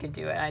no way you could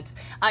do it.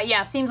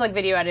 Yeah, seems like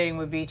video editing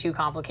would be too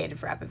complicated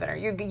for App Inventor.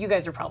 You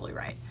guys are probably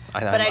right.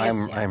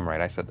 I'm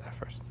right. I said that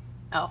first.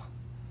 Oh.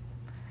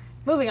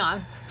 Moving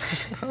on.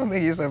 I don't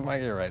think you said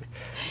you're right.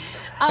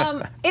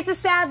 It's a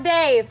sad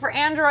day for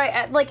Android.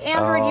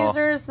 Android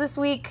users this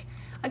week.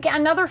 Again,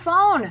 another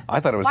phone. I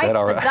thought it was dead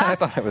already. I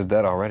thought it was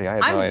dead already. I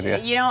had no idea.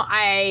 You know,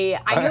 I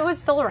knew it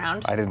was still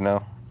around. I didn't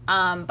know.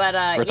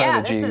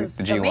 Yeah, this is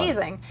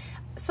amazing.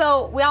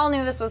 So we all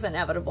knew this was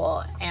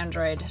inevitable,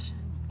 Android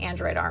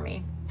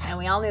Army, and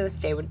we all knew this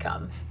day would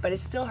come. But it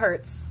still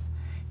hurts.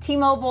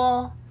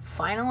 T-Mobile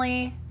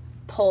finally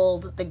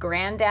pulled the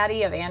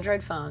granddaddy of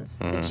Android phones,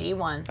 the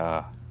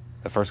G1.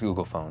 The first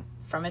Google phone.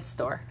 From its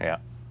store. Yeah.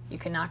 You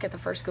cannot get the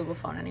first Google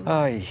phone anymore.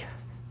 Oy.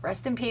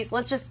 Rest in peace.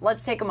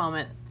 Let's take a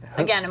moment.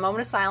 Again, a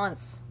moment of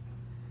silence.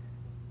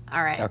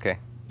 All right. Okay.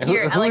 I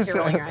like your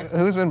rolling your eyes.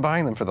 Who's been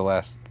buying them for the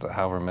last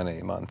however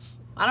many months?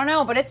 I don't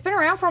know, but it's been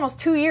around for almost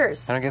 2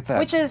 years. I don't get that.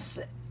 Which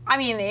is, I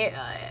mean,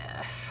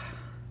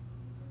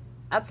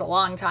 that's a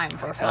long time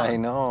for a phone. I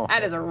know.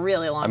 That is a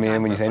really long time. I mean,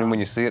 when when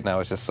you see it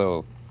now, it's just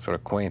so sort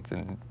of quaint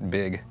and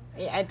big.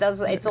 Yeah, it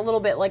does. It's a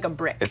little bit like a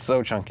brick. It's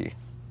so chunky.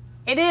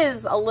 It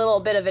is a little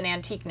bit of an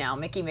antique now.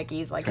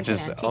 Mickey's like it's an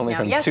antique only now.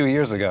 From yes, 2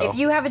 years ago. If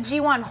you have a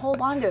G1,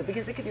 hold on to it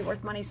because it could be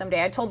worth money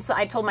someday. I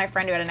told my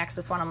friend who had a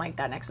Nexus One, I'm like,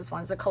 that Nexus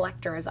One's a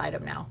collector's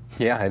item now.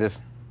 Yeah, it is.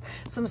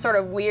 In some sort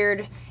of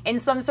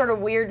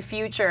weird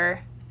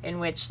future in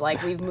which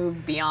we've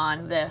moved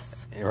beyond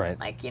this. Right.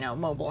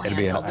 Mobile It'll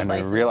handheld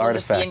devices. A real It'll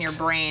artifact. just be in your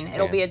brain.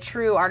 It'll be a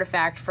true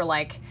artifact for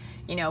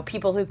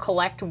people who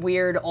collect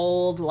weird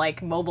old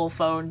mobile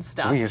phone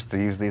stuff. We used to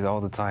use these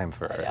all the time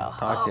for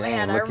talking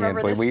and looking at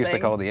what we used to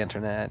call the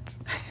internet.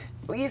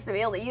 We used to be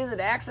able to use it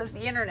to access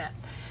the internet.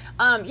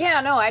 I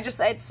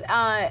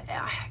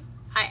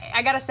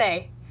gotta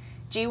say,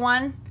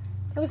 G1,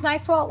 it was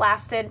nice while it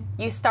lasted.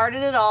 You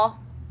started it all.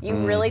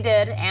 You really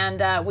did,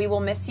 and we will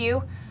miss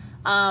you.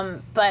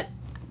 But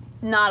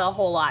not a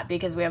whole lot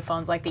because we have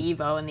phones like the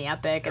EVO and the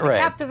Epic and the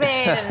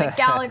Captivate and the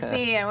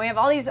Galaxy, and we have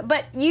all these.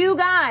 But you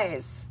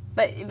guys.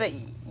 But you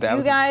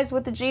guys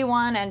with the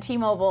G1 and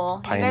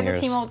T-Mobile, pioneers. You guys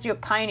at T-Mobile,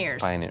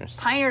 pioneers.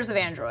 Pioneers of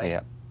Android.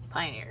 Yep.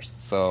 Pioneers.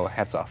 So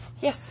hats off.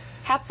 Yes,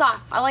 hats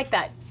off. I like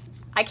that.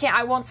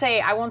 I won't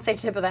say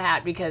tip of the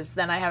hat because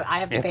then I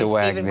have to pay Stephen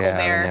Colbert.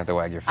 Yeah, you have to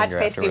wag your finger. I have to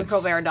pay Stephen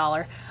Colbert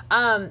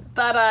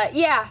 $1.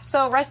 Yeah.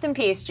 So rest in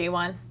peace,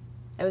 G1.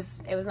 It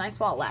was nice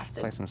while it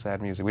lasted. Play some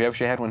sad music. We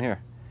actually had one here.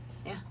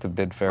 Yeah. To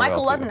bid farewell.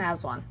 Michael Ludden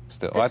has one.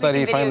 Still. I thought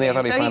he finally.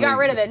 So he got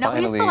rid of it. No,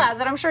 he still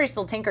has it. I'm sure he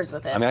still tinkers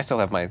with it. I mean, I still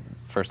have my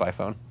first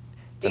iPhone.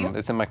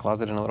 It's in my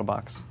closet in a little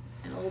box.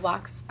 In a little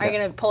box. Are you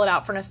going to pull it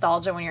out for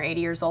nostalgia when you're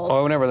 80 years old?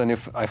 Oh, whenever the new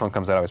iPhone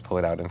comes out, I always pull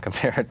it out and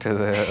compare it to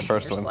the first You're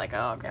one. Just like,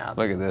 oh god.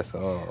 Look at this.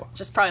 Oh.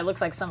 Just probably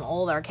looks like some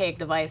old archaic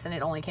device, and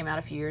it only came out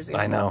a few years ago.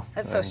 I know.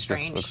 That's so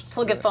strange. To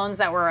look at phones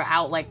that were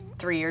out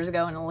 3 years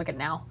ago, and to look at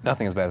now.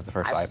 Nothing as bad as the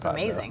first iPod. It's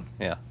amazing.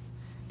 Though. Yeah.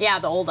 Yeah,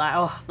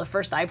 the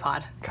first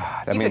iPod.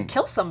 God, you could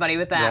kill somebody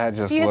with that.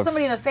 Yeah, if you hit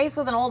somebody in the face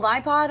with an old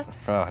iPod,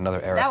 another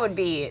era. That would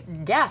be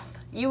death.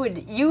 You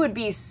would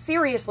be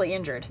seriously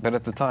injured. But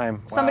at the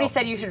time, somebody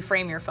said you should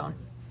frame your phone.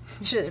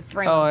 You should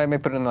frame Oh, them. I may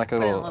put it in like a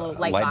little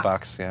light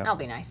box. Yeah. That'll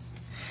be nice.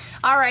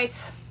 All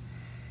right.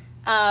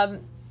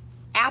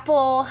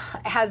 Apple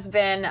has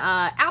been,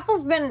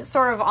 Apple's been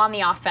sort of on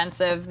the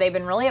offensive. They've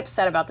been really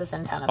upset about this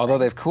antenna Although thing.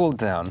 they've cooled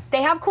down.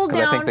 They have cooled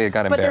down, I think they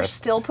got but they're embarrassed.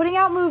 still putting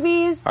out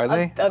movies. Are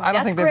they? Of I don't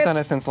death think grips. they've done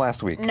it since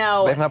last week.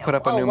 No. They've not put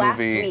up a new last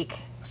movie week.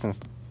 since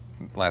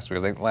last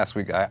week. Like, last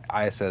week,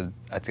 I said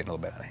it's getting a little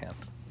bit out of hand.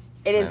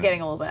 It is getting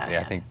a little bit out of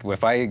hand. I think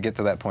if I get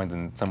to that point,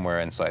 then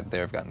somewhere inside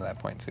they've gotten to that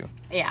point too.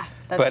 Yeah,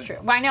 that's true.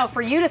 Well, I know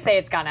for you to say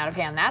it's gotten out of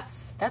hand,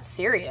 that's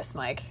serious,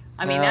 Mike.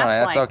 I mean,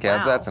 that's like, okay.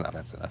 wow. That's enough.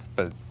 That's enough.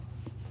 But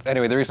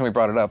anyway, the reason we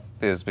brought it up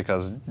is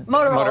because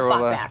Motorola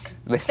fought back.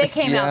 They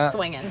came out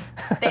swinging.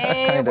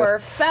 They were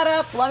fed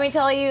up. Let me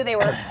tell you, they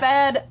were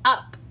fed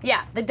up.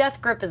 Yeah, the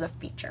death grip is a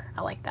feature.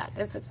 I like that.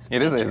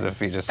 It is a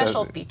feature.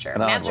 Special feature.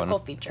 Magical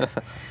feature.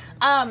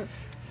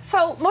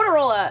 So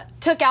Motorola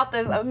took out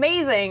this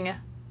amazing,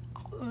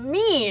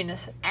 mean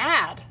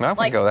ad. I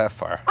wouldn't go that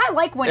far. I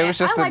like when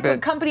when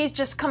companies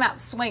just come out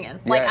swinging.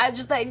 Yeah. Like I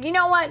just like, you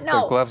know what?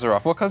 No. The gloves are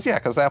off. Well,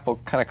 because Apple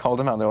kind of called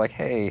them out. And they're like,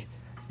 hey,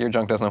 your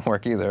junk doesn't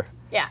work either.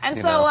 Yeah, and which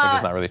is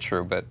not really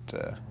true, but.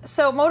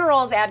 So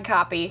Motorola's ad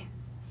copy,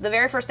 the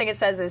very first thing it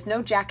says is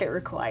no jacket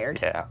required.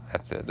 Yeah,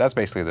 that's it. That's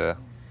basically the.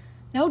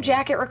 No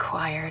jacket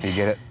required. You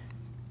get it?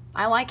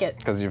 I like it.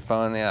 Because your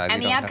phone, yeah.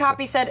 And the ad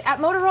copy said, at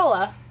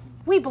Motorola,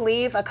 we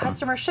believe a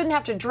customer shouldn't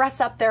have to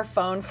dress up their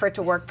phone for it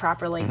to work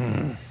properly.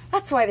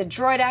 That's why the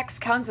Droid X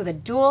comes with a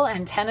dual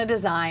antenna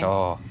design.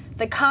 Oh.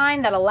 The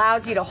kind that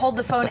allows you to hold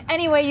the phone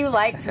any way you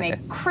like to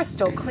make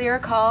crystal clear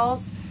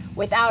calls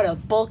without a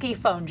bulky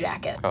phone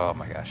jacket. Oh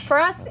my gosh. For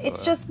us,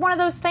 it's just one of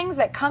those things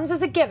that comes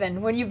as a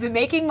given when you've been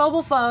making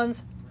mobile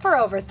phones for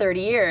over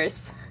 30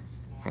 years.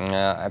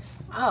 Yeah,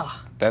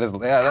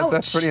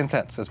 that's pretty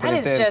intense. That's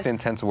pretty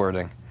intense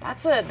wording.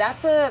 That's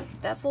a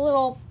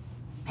little,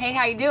 hey,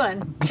 how you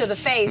doing, to the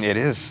face. It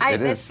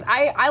is.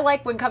 I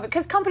like when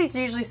companies are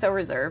usually so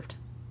reserved.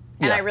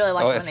 And I really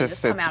like when they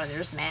just come out and they're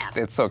just mad.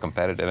 It's so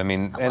competitive. I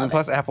mean, and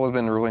plus Apple has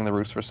been ruling the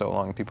roost for so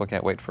long, people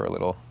can't wait for a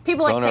little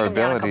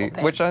vulnerability,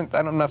 which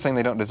I'm not saying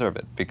they don't deserve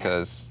it,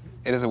 because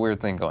it is a weird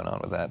thing going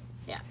on with that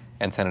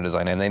antenna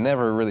design, and they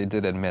never really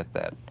did admit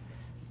that.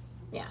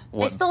 Yeah,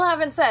 they still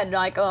haven't said,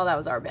 like, oh, that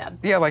was our bad.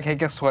 Yeah, like, hey,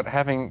 guess what?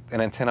 Having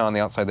an antenna on the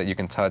outside that you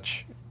can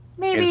touch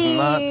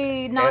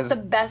maybe not the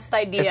best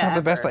idea. It's not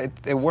the best.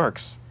 It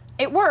works.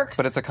 It works.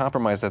 But it's a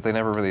compromise that they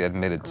never really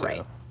admitted to.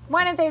 Right.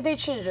 Why didn't they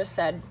should have just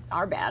said,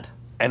 our bad.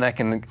 And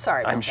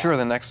I'm sure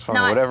the next phone,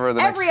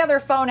 every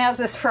other phone has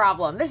this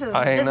problem. This is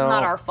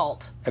not our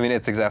fault. I mean,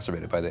 it's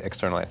exacerbated by the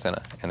external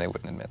antenna, and they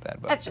wouldn't admit that.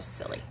 But that's just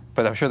silly.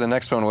 But I'm sure the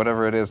next phone,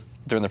 whatever it is,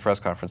 during the press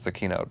conference, the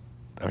keynote,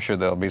 I'm sure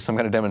there'll be some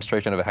kind of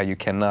demonstration of how you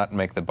cannot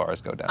make the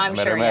bars go down. No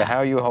matter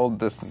how you hold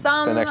the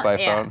next iPhone.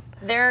 Yeah.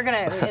 They're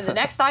gonna in the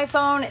next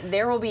iPhone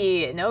there will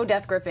be no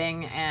death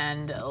gripping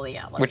and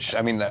which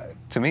I mean,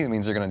 to me it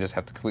means they're gonna just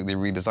have to completely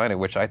redesign it.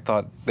 Which I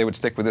thought they would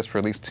stick with this for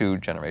at least 2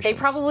 generations. They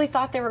probably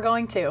thought they were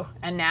going to,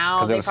 and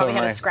now they probably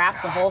had to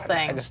scrap the whole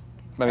thing.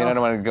 I mean, I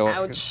don't want to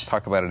go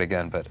talk about it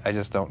again, but I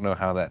just don't know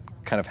how that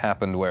kind of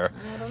happened where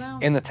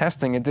in the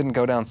testing it didn't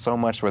go down so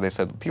much where they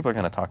said people are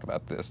going to talk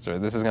about this or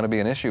this is going to be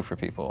an issue for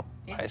people.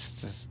 Yeah.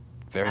 It's just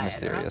very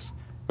mysterious.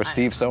 But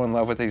Steve's so in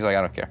love with it, he's like,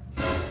 I don't care.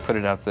 Put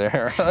it out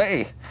there.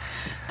 Hey.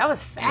 That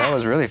was fast. That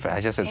was really fast.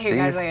 I just said Steve.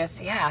 You guys, I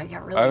guess, yeah, you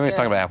got really good. I was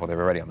talking about Apple. They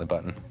were ready on the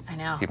button. I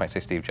know. He might say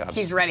Steve Jobs.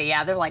 He's ready,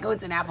 yeah. They're like, oh,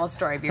 it's an Apple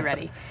story. Be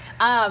ready.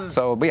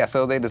 So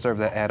they deserve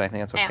that ad. I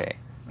think that's okay.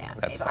 Yeah,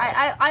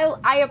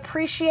 I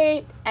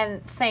appreciate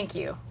and thank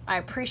you. I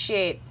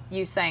appreciate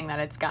you saying that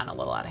it's gotten a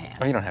little out of hand.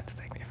 Oh, you don't have to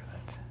thank me for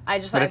that. I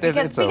just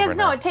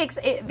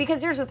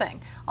because here's the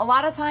thing. A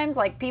lot of times,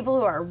 like people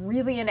who are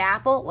really into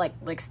Apple,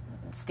 like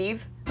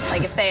Steve,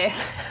 like if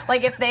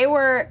they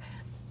were.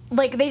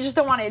 Like, they just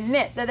don't want to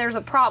admit that there's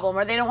a problem,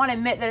 or they don't want to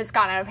admit that it's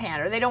gotten out of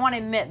hand, or they don't want to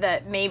admit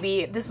that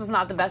maybe this was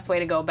not the best way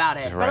to go about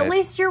it. Right. But at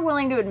least you're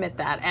willing to admit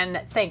that,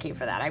 and thank you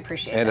for that. I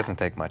appreciate it. It doesn't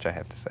take much, I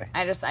have to say.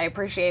 I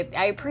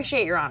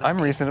appreciate your honesty.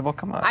 I'm reasonable,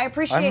 come on. I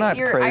appreciate I'm not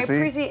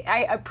crazy.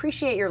 I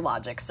appreciate your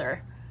logic,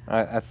 sir.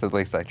 That's the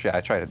least I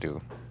try to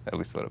do at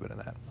least a little bit of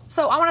that.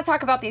 So I want to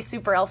talk about these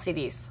super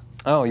LCDs.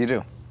 Oh, you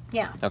do?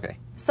 Yeah. Okay.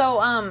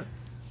 So,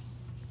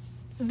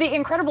 the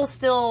Incredible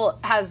still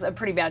has a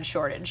pretty bad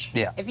shortage.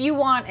 Yeah. If you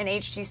want an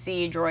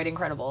HTC Droid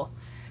Incredible,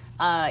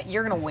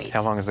 you're going to wait.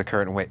 How long is the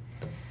current wait?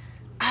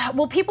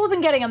 Well, people have been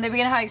getting them. They've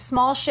been having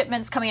small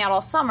shipments coming out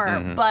all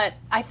summer, but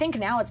I think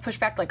now it's pushed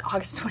back to like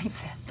August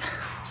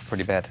 25th.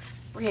 Pretty bad.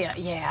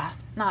 Yeah,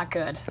 not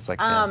good. It's like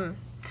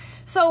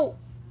so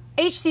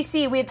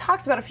HTC, we had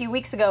talked about a few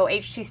weeks ago,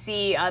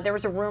 HTC, there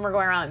was a rumor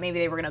going around that maybe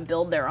they were going to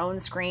build their own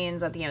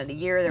screens at the end of the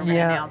year. They were going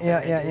to announce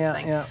this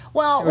thing. Yeah.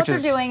 Well, what they're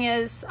doing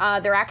is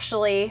they're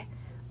actually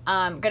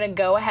going to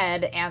go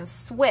ahead and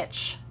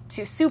switch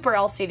to super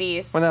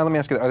LCDs. Well, now let me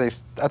ask you,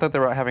 I thought they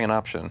were having an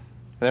option.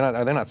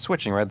 They're not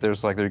switching, right? They're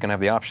going to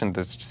have the option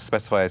to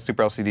specify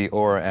Super LCD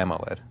or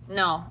AMOLED.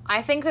 No,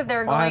 I think that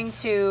they're going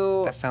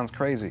to... That sounds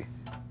crazy.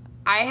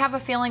 I have a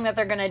feeling that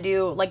they're going to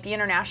do, like the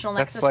International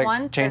Nexus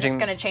one, they're just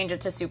going to change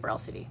it to Super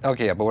LCD.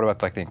 Okay, yeah, but what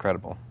about like the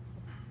Incredible?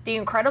 The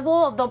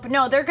Incredible?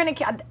 No, they're going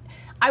to...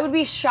 I would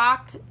be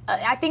shocked.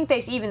 I think they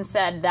even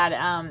said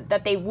that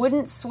that they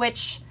wouldn't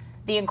switch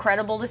the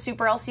Incredible to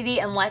Super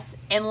LCD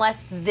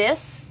unless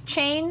this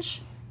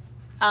change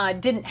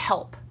didn't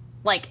help.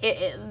 Like,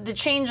 the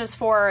changes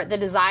for the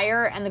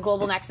Desire and the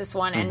Global Nexus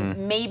one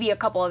and maybe a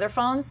couple other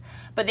phones,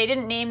 but they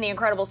didn't name the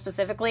Incredible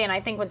specifically, and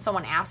I think when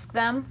someone asked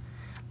them,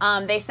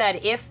 they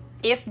said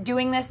if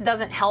doing this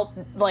doesn't help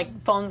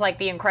like phones like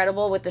the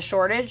Incredible with the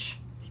shortage,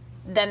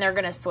 then they're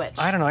going to switch.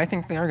 I don't know. I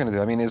think they are going to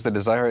do. I mean, is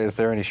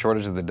there any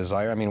shortage of the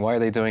Desire? I mean, why are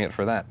they doing it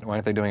for that? Why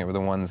aren't they doing it with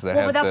the ones that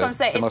have but that's what I'm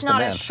saying. the most It's not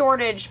demand? a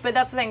shortage, but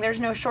that's the thing. There's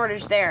no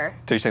shortage there.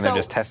 So you're saying they're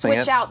just testing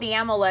switch out the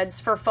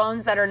AMOLEDs for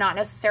phones that are not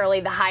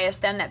necessarily the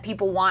highest end that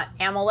people want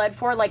AMOLED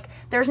for. Like,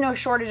 there's no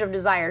shortage of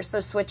Desires,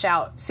 so switch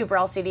out Super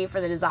LCD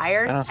for the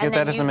Desires, and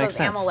then use those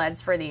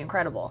AMOLEDs for the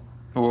Incredible.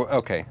 Well,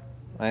 okay.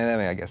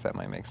 I guess that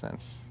might make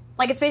sense.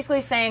 Like, it's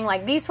basically saying,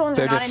 like, these phones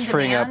are not in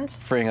demand.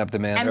 Freeing up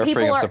demand, or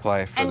freeing up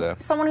supply for the...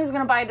 And someone who's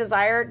going to buy a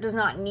Desire does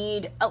not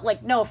need,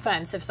 like, no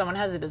offense if someone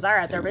has a Desire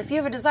out there, but if you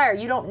have a Desire,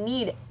 you don't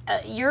need,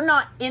 you're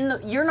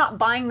not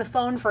buying the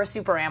phone for a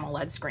Super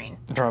AMOLED screen.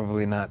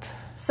 Probably not.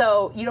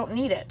 So you don't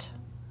need it.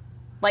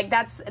 Like,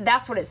 that's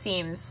what it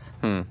seems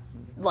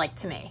like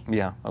to me.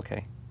 Yeah,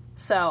 okay.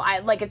 So,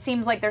 it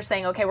seems like they're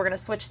saying, okay, we're going to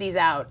switch these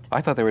out. I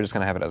thought they were just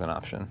going to have it as an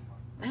option.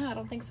 No, I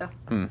don't think so.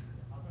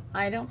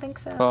 I don't think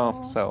so.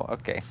 Oh, so,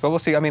 okay. So we'll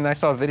see. I mean, I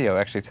saw a video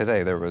actually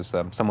today. There was,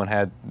 someone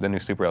had the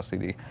new Super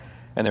LCD,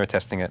 and they were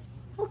testing it.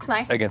 Looks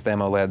nice. Against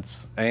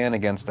AMOLEDs, and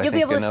against, I You'll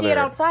think, be able to see it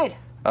outside.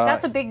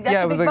 That's a big bonus.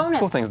 Yeah, the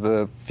cool thing is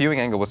the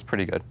viewing angle was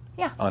pretty good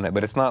on it,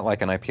 but it's not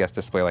like an IPS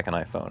display like an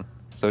iPhone.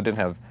 So it didn't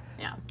have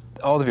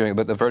all the viewing,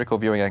 but the vertical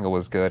viewing angle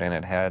was good, and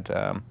it had,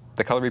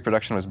 the color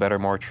reproduction was better,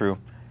 more true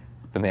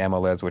than the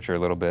AMOLEDs, which are a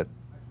little bit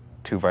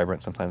too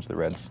vibrant sometimes, the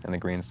reds and the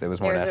greens. It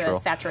was more natural. There's a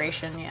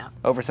saturation,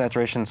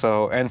 Oversaturation,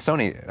 so, and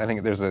Sony, I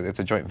think it's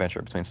a joint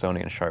venture between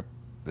Sony and Sharp.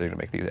 They're going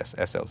to make these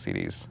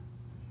SLCDs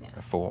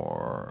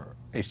for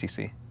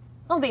HTC.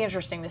 It'll be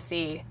interesting to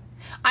see.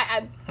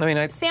 I mean,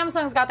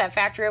 Samsung's got that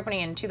factory opening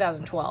in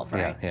 2012,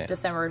 right? Yeah.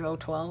 December of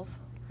 2012.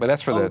 But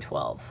that's for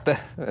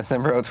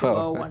December of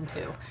 2012.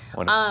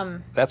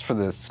 2012. That's for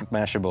the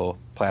smashable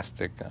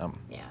plastic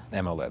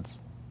AMOLEDs.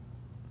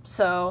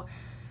 So...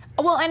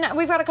 Well, and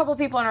we've got a couple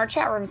people in our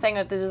chat room saying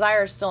that the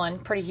Desire is still in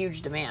pretty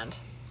huge demand.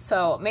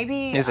 So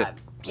maybe, is it?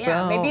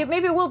 Maybe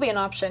it will be an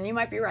option. You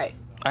might be right.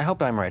 I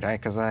hope I'm right,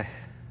 because I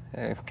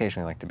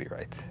occasionally like to be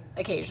right.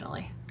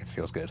 Occasionally. It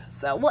feels good.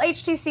 So, well,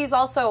 HTC's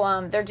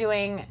also they're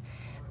doing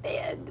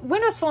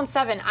Windows Phone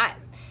 7.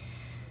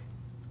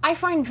 I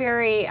find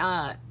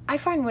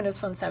Windows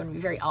Phone 7 to be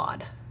very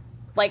odd.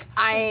 Like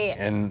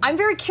I'm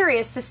very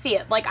curious to see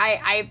it. Like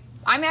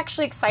I'm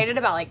actually excited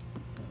about like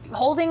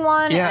holding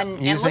one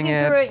and looking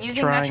through it,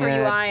 using Metro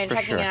UI and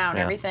checking it out and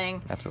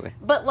everything. Absolutely.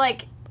 But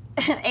like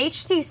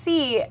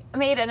HTC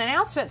made an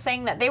announcement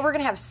saying that they were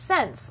going to have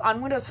Sense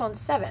on Windows Phone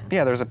 7.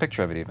 Yeah, there's a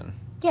picture of it even.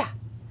 Yeah.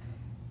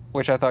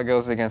 Which I thought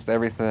goes against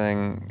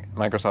everything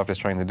Microsoft is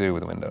trying to do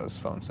with Windows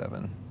Phone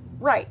 7.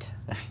 Right.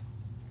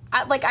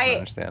 I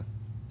understand.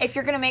 If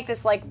you're going to make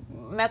this like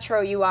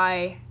Metro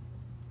UI,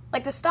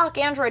 like the stock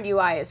Android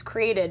UI is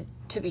created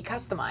to be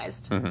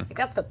customized. Like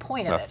that's the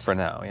point of it. For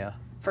now, yeah.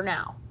 For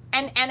now.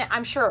 And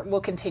I'm sure it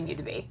will continue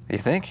to be. You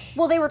think?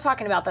 Well, they were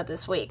talking about that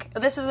this week.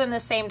 This is in the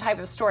same type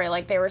of story.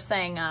 Like they were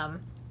saying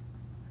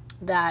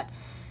that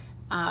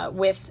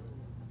with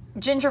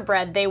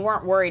Gingerbread, they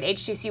weren't worried.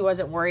 HTC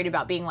wasn't worried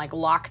about being like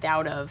locked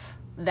out of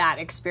that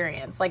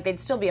experience. Like they'd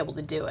still be able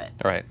to do it.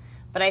 Right.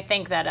 But I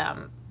think that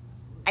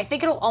I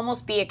think it'll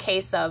almost be a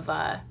case of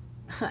I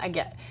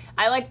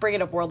like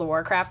bringing up World of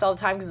Warcraft all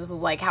the time because this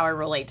is like how I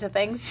relate to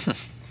things.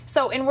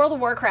 So in World of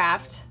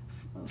Warcraft,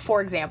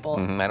 for example,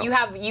 you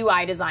have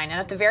UI design, and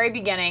at the very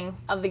beginning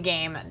of the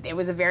game, it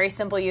was a very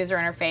simple user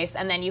interface,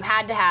 and then you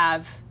had to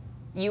have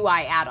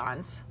UI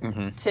add-ons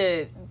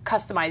to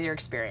customize your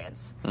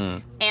experience.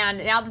 And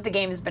now that the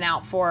game has been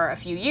out for a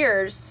few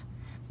years,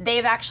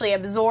 they've actually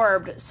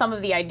absorbed some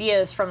of the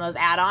ideas from those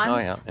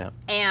add-ons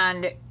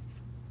and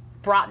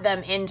brought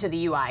them into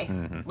the UI,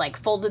 like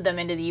folded them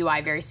into the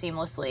UI very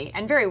seamlessly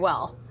and very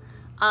well.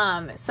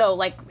 So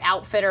like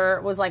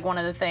Outfitter was like one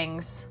of the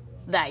things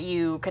that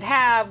you could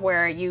have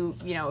where you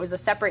know, it was a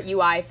separate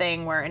UI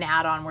thing where an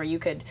add-on where you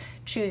could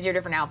choose your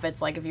different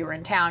outfits. Like if you were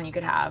in town, you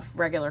could have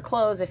regular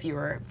clothes. If you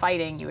were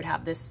fighting, you would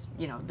have this,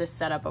 you know, this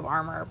setup of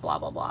armor, blah,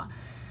 blah, blah.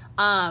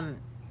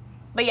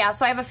 But yeah,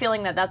 so I have a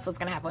feeling that that's what's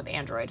going to happen with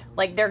Android.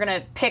 Like they're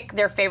going to pick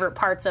their favorite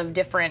parts of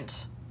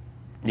different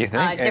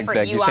different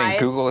UIs. You're saying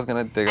Google is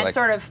going to and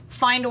sort of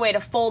find a way to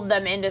fold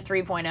them into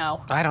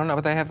 3.0. I don't know,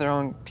 but they have their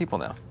own people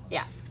now.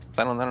 Yeah.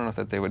 I don't know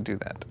that they would do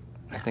that.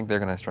 Yeah. I think they're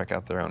going to strike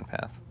out their own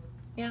path.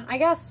 Yeah, I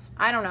guess.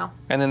 I don't know.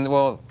 And then,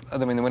 well, I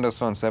mean, the Windows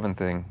Phone 7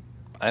 thing,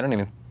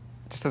 it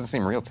just doesn't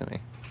seem real to me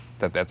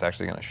that that's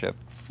actually going to ship.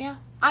 Yeah,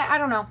 I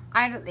don't know.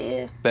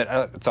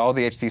 It's all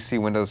the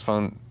HTC Windows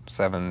Phone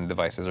 7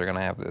 devices are going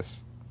to have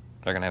this.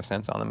 They're going to have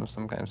Sense on them,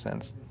 some kind of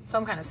sense.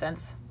 Some kind of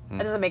sense.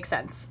 That doesn't make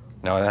sense.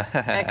 No,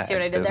 I see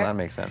what I did does there? not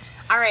make sense.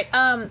 All right,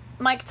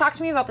 Mike, talk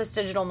to me about this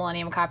Digital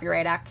Millennium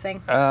Copyright Act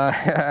thing.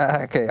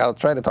 Okay, I'll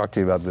try to talk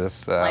to you about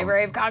this.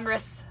 Library of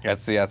Congress.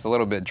 It's a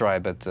little bit dry,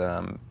 but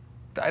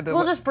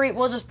we'll just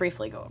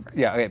briefly go over it.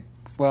 Yeah. Okay.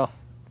 Well,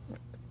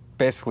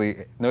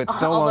 basically, no.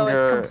 It's no Although longer.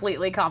 it's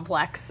completely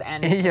complex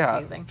and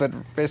confusing. But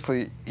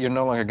basically, you're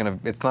no longer gonna.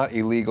 It's not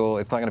illegal.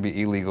 It's not gonna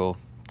be illegal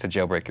to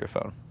jailbreak your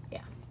phone. Yeah.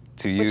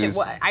 To use.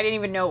 I didn't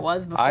even know it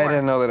was before. I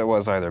didn't know that it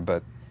was either,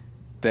 but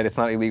that it's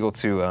not illegal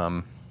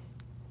to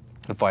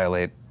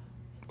violate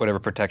whatever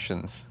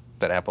protections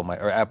that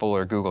Apple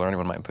or Google or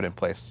anyone might put in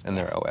place in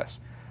their OS.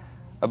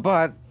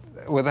 But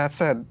with that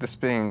said, this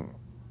being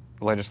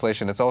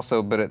legislation, it's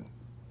also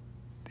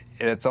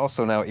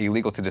now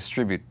illegal to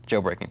distribute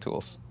jailbreaking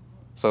tools.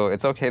 So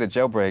it's okay to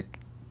jailbreak,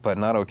 but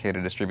not okay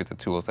to distribute the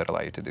tools that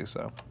allow you to do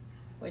so.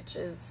 Which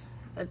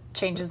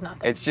changes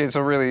nothing. It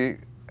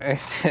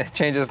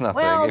changes nothing.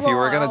 Well, if you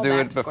were going to do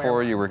back it to square before,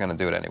 one. you were going to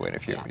do it anyway.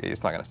 If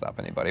it's not going to stop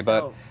anybody.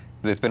 So,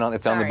 but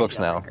it's on the books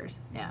now.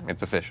 Yeah.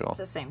 It's official. It's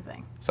the same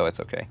thing. So it's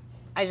okay.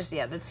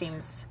 That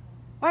seems.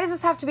 Why does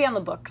this have to be on the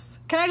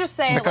books? Can I just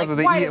say, because of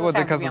the why does this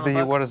have to be on the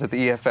books? What is it?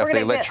 The EFF, the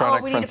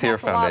Electronic Frontier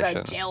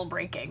Foundation.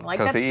 Jailbreaking.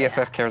 Because the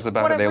EFF cares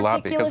about it, they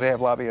lobby. Because they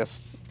have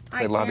lobbyists.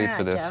 They lobbied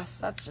for this. I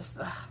guess that's just.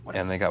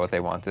 And they got what they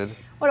wanted.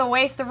 What a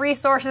waste of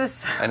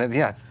resources. And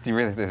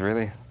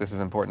this is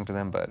important to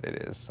them, but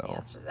it is. So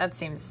yeah, that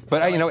seems.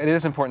 But silly. it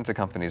is important to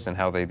companies and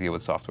how they deal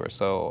with software.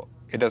 So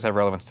it does have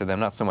relevance to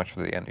them, not so much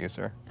for the end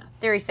user. Yeah.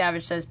 Theory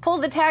Savage says, "Pull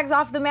the tags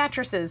off the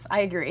mattresses."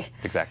 I agree.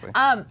 Exactly.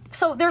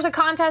 So there's a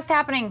contest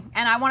happening,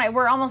 and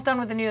we're almost done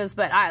with the news,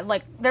 but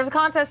there's a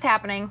contest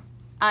happening.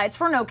 It's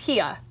for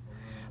Nokia,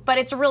 but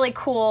it's a really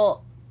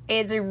cool.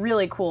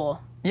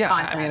 Yeah,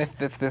 contest. I mean,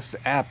 if this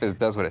app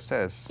does what it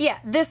says. Yeah,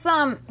 this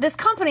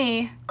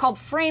company called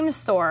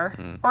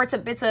Framestore, or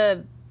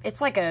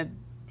it's like a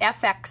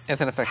FX.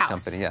 It's an FX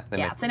house. company, yeah.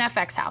 Yeah, it's an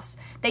FX house.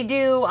 They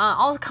do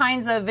all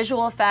kinds of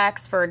visual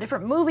effects for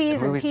different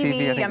movies and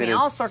TV. I mean,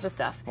 all sorts of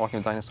stuff. Walking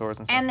with Dinosaurs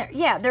and stuff.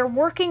 And they're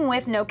working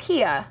with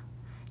Nokia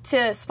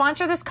to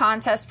sponsor this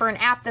contest for an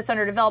app that's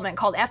under development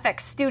called FX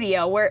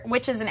Studio,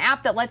 which is an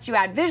app that lets you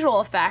add visual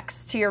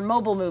effects to your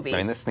mobile movies. I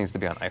mean, this needs to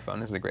be on iPhone.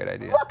 This is a great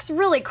idea. Looks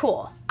really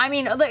cool. I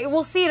mean,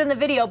 we'll see it in the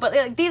video,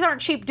 but these aren't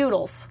cheap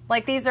doodles.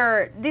 These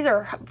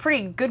are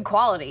pretty good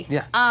quality.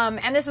 Yeah.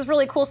 And this is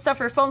really cool stuff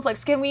for your phone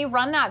flicks. Can we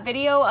run that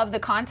video of the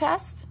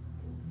contest?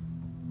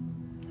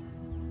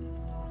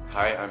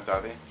 Hi, I'm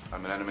Dadi.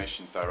 I'm an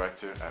animation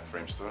director at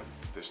Framestore,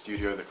 the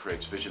studio that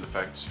creates visual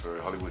effects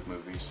for Hollywood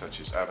movies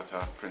such as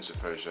Avatar, Prince of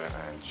Persia,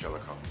 and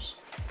Sherlock Holmes.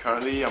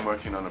 Currently, I'm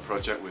working on a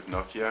project with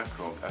Nokia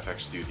called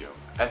FX Studio.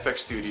 FX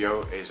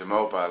Studio is a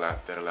mobile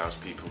app that allows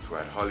people to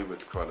add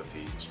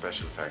Hollywood-quality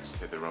special effects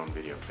to their own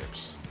video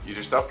clips. You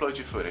just upload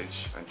your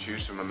footage and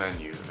choose from a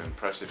menu of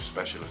impressive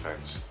special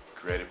effects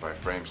created by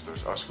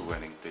Framestore's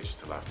Oscar-winning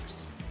digital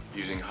artists.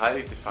 Using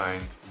highly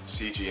defined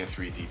CG and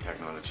 3D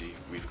technology,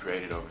 we've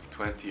created over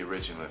 20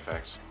 original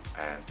effects,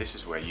 and this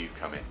is where you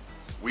come in.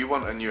 We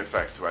want a new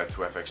effect to add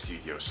to FX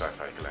Studio's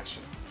sci-fi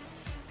collection.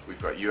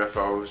 We've got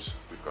UFOs,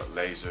 we've got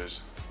lasers,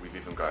 we've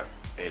even got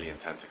alien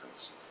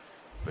tentacles.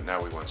 But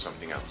now we want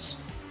something else.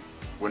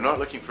 We're not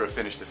looking for a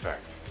finished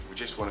effect. We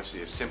just want to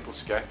see a simple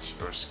sketch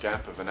or a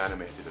scamp of an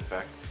animated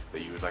effect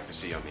that you would like to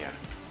see on the app.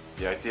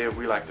 The idea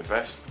we like the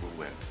best will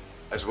win.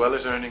 As well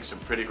as earning some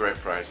pretty great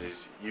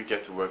prizes, you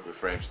get to work with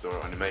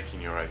Framestore on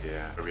making your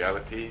idea a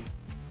reality.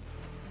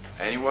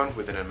 Anyone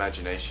with an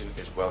imagination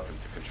is welcome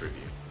to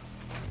contribute.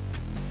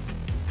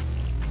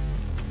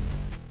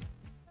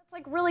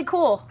 That's really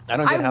cool. I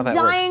don't get how that works.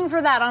 I'm dying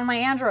for that on my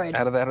Android.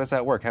 How does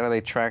that work? How do they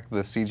track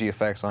the CG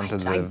effects onto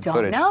the footage?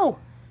 I don't know.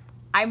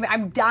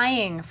 I'm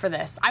dying for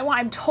this.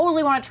 I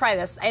totally want to try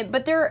this.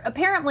 But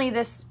apparently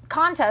this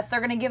contest, they're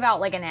going to give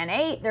out an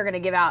N8. They're going to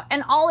give out,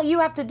 and all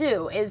you have to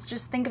do is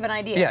just think of an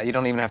idea. Yeah, you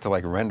don't even have to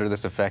render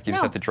this effect. You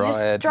just have to draw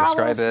it,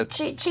 describe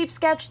it. Cheap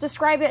sketch,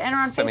 describe it, enter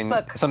on Facebook.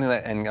 I mean, something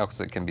that and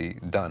also it can be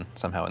done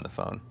somehow in the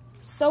phone.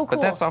 So cool.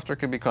 But that software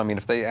could become. I mean,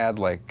 if they add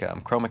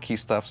chroma key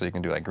stuff, so you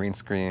can do green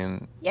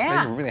scring.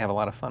 Yeah. They really have a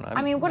lot of fun.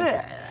 I mean, what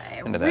a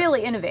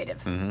really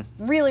innovative.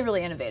 Mm-hmm. Really,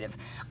 really innovative.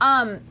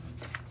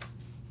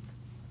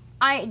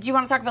 Do you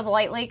want to talk about the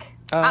light leak?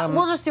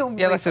 We'll just do it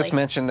briefly. Yeah, let's just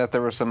mention that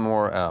there were some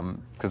more,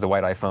 because the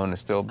white iPhone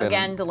has still been...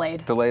 Again,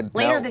 delayed.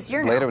 Later this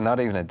year now. Later, not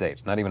even a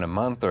date. Not even a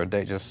month or a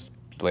date, just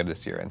later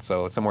this year. And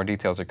so some more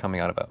details are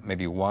coming out about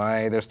maybe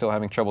why they're still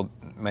having trouble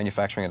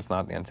manufacturing it. It's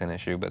not the N10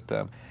 issue, but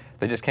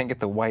they just can't get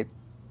the white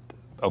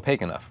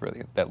opaque enough,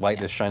 really. That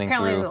light is shining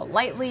Apparently through... there's a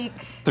light leak.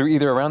 Through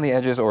either around the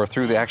edges or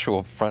through the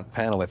actual front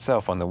panel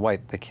itself on the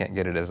white. They can't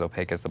get it as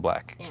opaque as the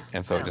black. Yeah,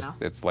 and so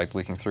it's light's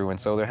leaking through, and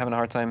so they're having a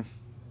hard time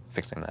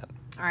fixing that.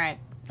 All right.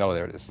 Oh,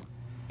 there it is.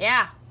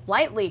 Yeah,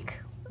 light leak.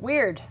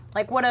 Weird.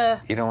 What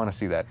a... You don't want to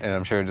see that, and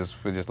I'm sure it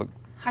would just look...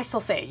 I still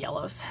say it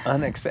yellows.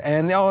 And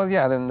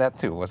then that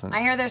too wasn't...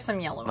 I hear there's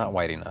some yellow. Not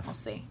white enough. We'll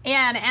see.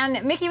 Yeah,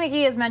 and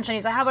Mickey has mentioned,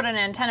 he's like, how about an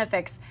antenna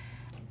fix?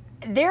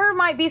 There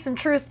might be some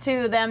truth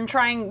to them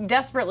trying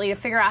desperately to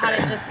figure out how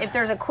to if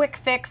there's a quick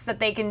fix that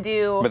they can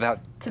do without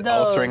to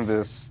those. altering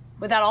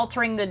without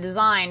altering the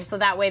design, so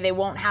that way they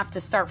won't have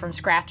to start from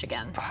scratch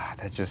again.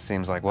 That just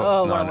seems like what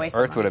on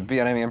earth would it be?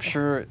 And I mean, I'm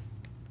sure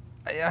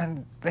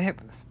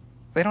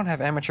they don't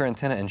have amateur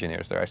antenna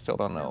engineers there. I still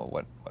don't know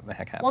what the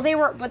heck happened.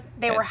 Well,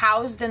 they were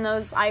housed in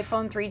those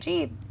iPhone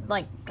 3G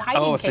like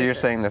hiding cases. Oh, so you're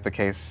saying that the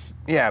case?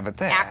 Yeah, but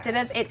they acted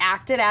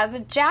as a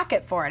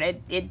jacket for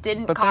it. It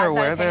didn't cause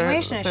that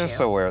attenuation issue. They're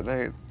so aware.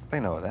 They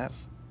know that.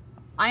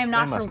 I am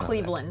not from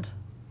Cleveland,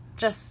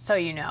 just so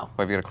you know.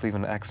 Have you got a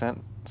Cleveland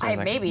accent?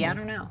 Maybe, I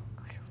don't know.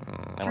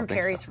 Drew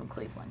Carey's from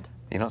Cleveland.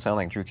 You don't sound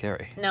like Drew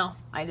Carey. No,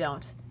 I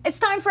don't. It's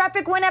time for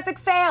Epic Win, Epic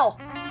Fail.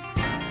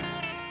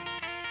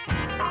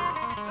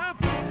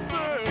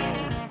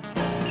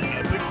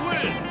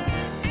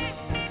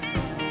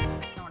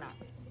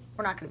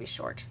 We're not going to be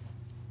short.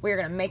 We're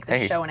going to make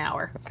this show an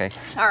hour. Okay.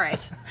 All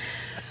right.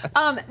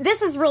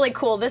 This is really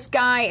cool. This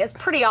guy is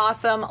pretty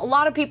awesome. A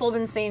lot of people have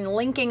been seen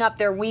linking up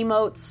their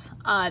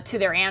Wiimotes to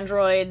their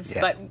Androids,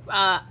 but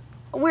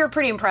we're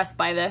pretty impressed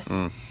by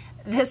this.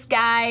 This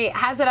guy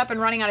has it up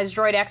and running on his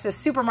Droid X with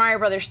Super Mario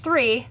Bros.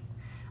 3.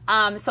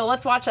 So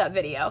let's watch that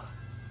video.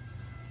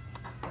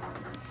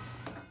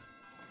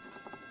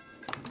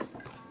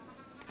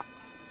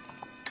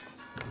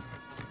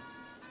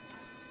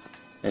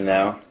 And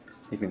now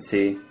you can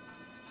see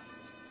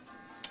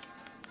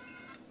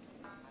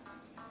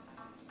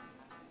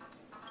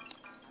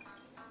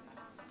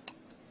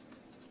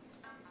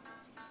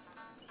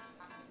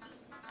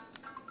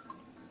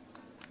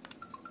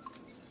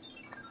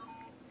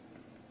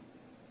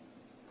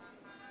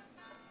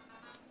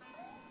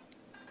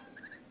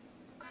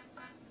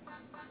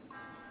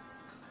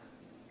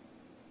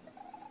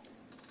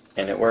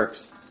and it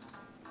works.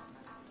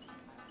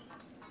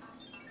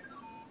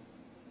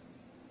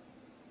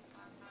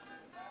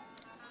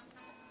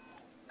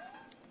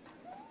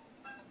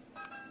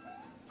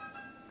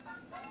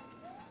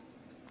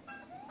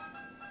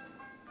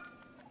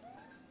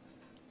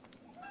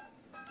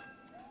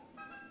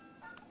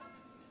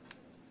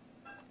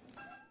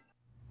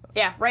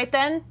 Yeah, right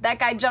then, that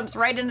guy jumps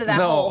right into that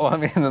hole. No, I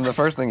mean, then the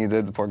first thing he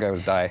did, the poor guy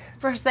was die.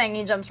 First thing,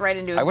 he jumps right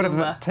into a I would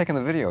Goomba. have taken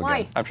the video again.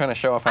 Why? I'm trying to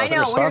show off how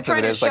responsive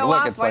it is. Like,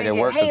 look, it's like it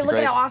works. Hey, look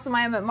at how awesome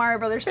I am at Mario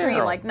Brothers 3.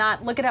 Yeah. Like,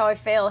 not look at how I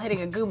fail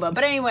hitting a Goomba.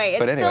 But anyway,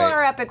 it's still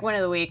our epic win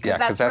of the week because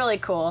that's really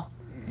cool.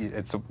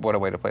 What a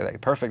way to play that.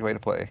 Perfect way to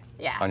play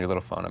on your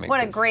little phone. I mean,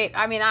 what a great.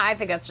 I mean, I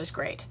think that's just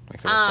great.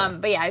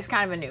 But yeah, he's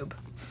kind of a noob.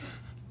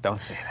 Don't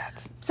say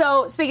that.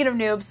 So speaking of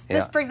noobs,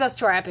 this brings us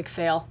to our epic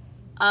fail.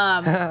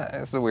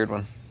 It's a weird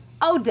one.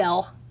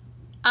 Odell.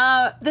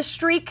 The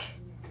streak,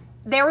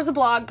 there was a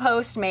blog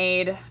post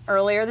made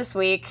earlier this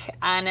week,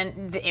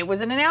 and it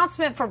was an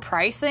announcement for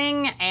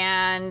pricing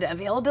and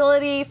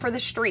availability for the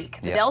Streak,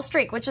 the Dell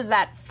Streak, which is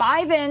that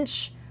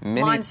 5-inch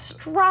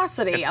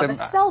monstrosity of a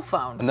cell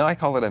phone. No, I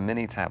call it a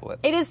mini tablet.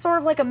 It is sort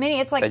of like a mini,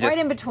 it's like right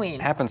in between.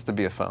 It happens to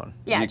be a phone.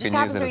 Yeah, it just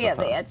happens to be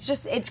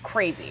it's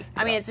crazy.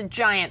 I mean, it's a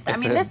giant,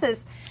 this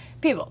is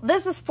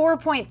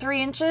 4.3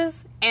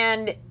 inches,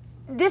 and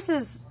this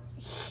is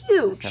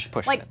huge. That's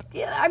pushing like,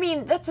 it. I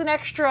mean, that's an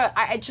extra.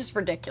 It's just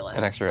ridiculous.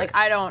 An extra. Like,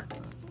 a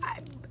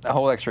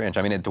whole extra inch.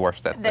 I mean, it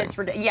dwarfs that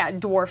thing. It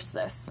dwarfs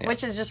this,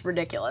 which is just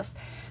ridiculous.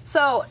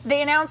 So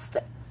they announced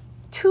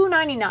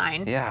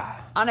 $299.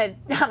 Yeah. On a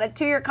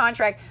 2-year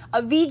contract,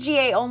 a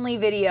VGA only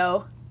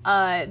video,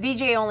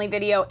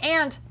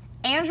 and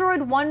Android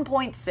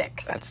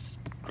 1.6. That's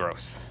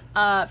gross.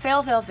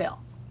 Fail.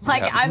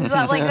 Like I'm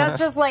like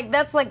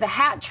that's like the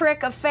hat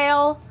trick of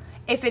fail.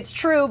 If it's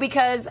true,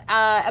 because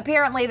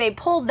apparently they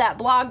pulled that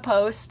blog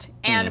post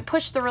and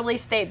pushed the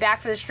release date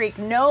back for the Streak.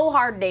 No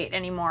hard date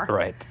anymore.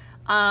 Right.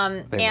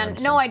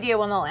 And no idea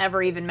when they'll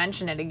ever even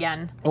mention it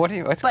again.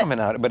 It's coming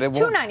out, but it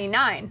won't.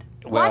 $299.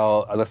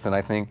 Well, listen,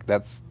 I think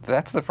that's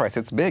the price.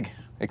 It's big.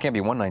 It can't be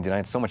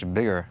 $199. It's so much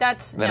bigger than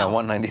a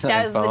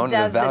 $199 phone.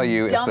 The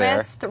value is there.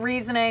 Dumbest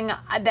reasoning.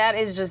 That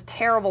is just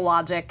terrible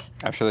logic.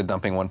 I'm sure they're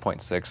dumping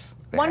 1.6.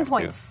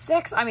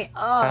 1.6. I mean,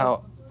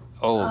 How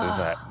old is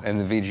that? And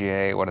the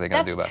VGA, what are they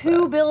going to do about that? That's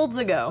 2 builds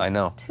ago. I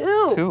know.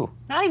 2.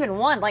 Not even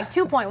 1. Like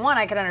 2.1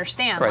 I could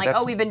understand. Right,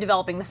 like, we've been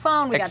developing the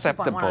phone. We got 2.1.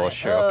 Acceptable,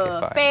 sure.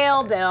 Okay, fine.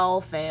 Fail, Dell,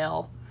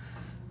 fail.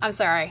 I'm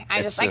sorry.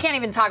 I can't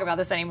even talk about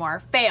this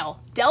anymore. Fail.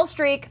 Dell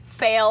Streak,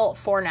 fail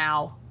for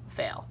now.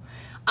 Fail.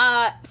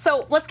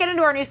 So let's get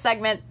into our new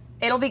segment.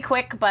 It'll be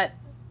quick, but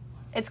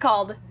it's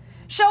called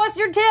Show Us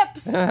Your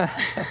Tips.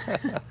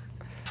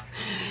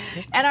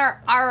 And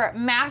our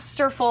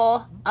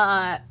masterful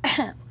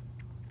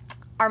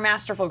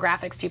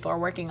graphics people are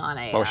working on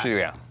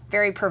a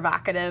very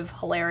provocative,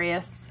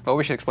 hilarious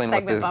we should explain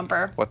segment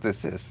bumper. What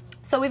this is.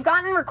 So we've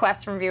gotten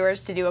requests from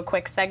viewers to do a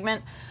quick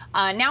segment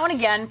now and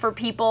again for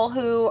people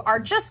who are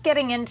just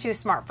getting into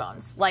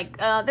smartphones. Like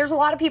there's a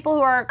lot of people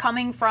who are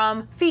coming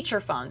from feature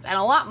phones, and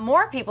a lot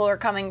more people are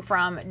coming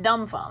from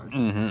dumb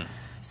phones. Mm-hmm.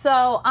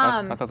 So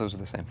I thought those were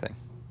the same thing.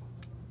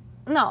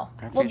 No.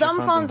 Well,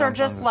 dumb phones are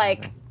just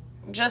like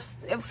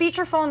just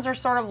feature phones are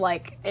sort of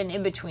like an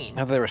in-between.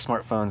 Now there were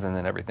smartphones and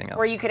then everything else.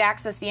 Where you could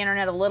access the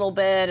internet a little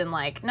bit and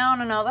like, no,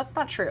 that's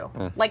not true.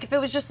 Like if it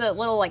was just a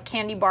little like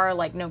candy bar,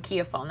 like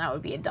Nokia phone, that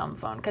would be a dumb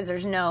phone because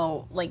there's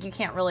no, like you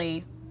can't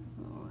really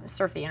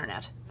surf the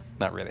internet.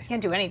 Not really. You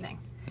can't do anything.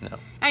 No.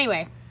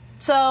 Anyway,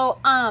 so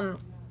a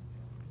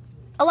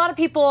lot of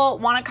people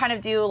want to kind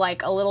of do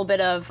like a little bit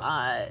of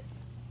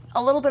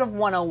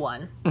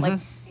 101, like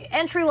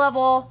entry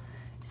level,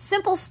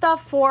 simple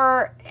stuff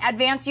for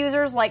advanced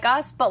users like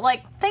us, but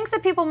like things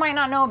that people might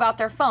not know about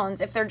their phones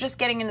if they're just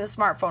getting into the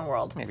smartphone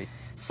world. Maybe.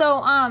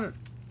 So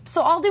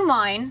so I'll do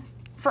mine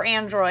for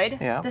Android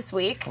this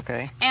week.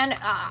 Okay. And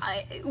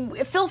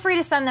feel free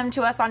to send them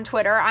to us on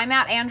Twitter. I'm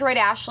at Android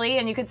Ashley,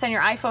 and you can send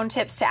your iPhone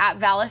tips to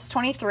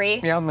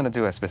 @Valis23. Yeah, I'm going to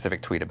do a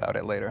specific tweet about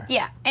it later.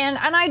 Yeah, and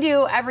I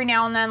do every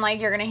now and then,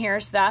 like, you're going to hear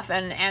stuff,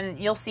 and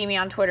you'll see me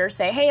on Twitter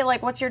say, hey,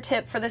 like, what's your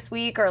tip for this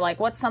week? Or, like,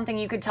 what's something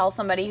you could tell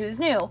somebody who's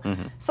new?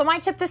 So my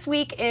tip this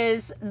week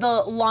is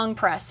the long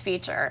press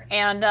feature.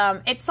 And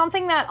it's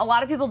something that a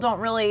lot of people don't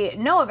really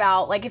know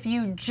about. Like, if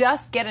you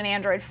just get an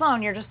Android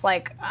phone, you're just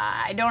like,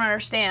 I don't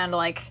understand,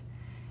 like,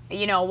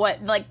 you know,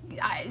 what, like,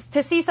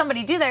 to see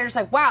somebody do that, you're just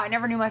like, wow, I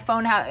never knew my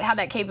phone had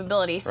that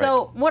capability. Right.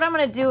 So what I'm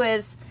going to do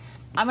is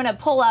I'm going to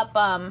pull up,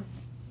 I'm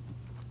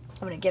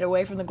going to get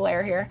away from the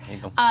glare here. There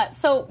you go.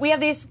 So we have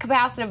these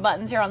capacitive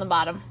buttons here on the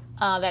bottom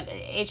that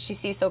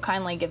HTC so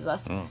kindly gives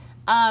us.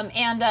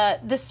 And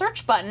the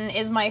search button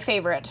is my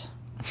favorite.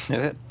 Is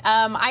it?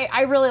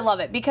 I really love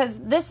it because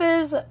this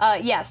is,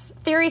 yes,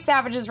 Theory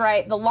Savage is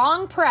right. The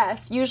long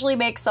press usually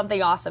makes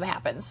something awesome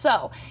happen.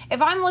 So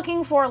if I'm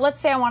looking for, let's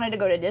say I wanted to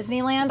go to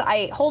Disneyland,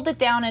 I hold it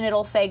down and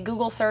it'll say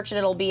Google search and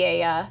it'll be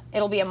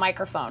a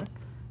microphone.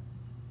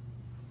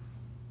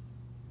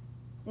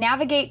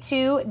 Navigate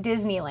to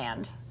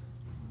Disneyland.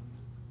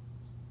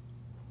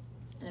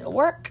 And it'll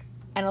work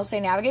and it'll say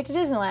navigate to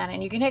Disneyland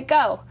and you can hit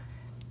go.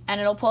 And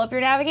it'll pull up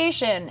your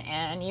navigation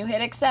and you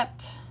hit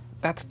accept.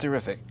 That's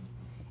terrific.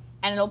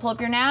 And it'll pull up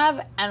your nav,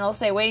 and it'll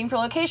say waiting for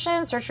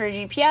location, search for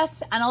your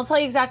GPS, and it'll tell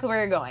you exactly where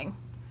you're going.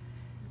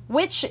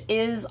 Which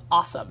is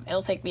awesome.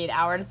 It'll take me 1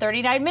 hour and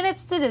 39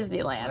 minutes to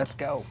Disneyland. Let's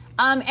go.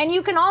 And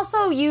you can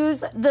also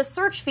use the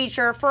search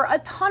feature for a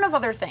ton of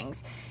other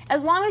things,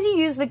 as long as you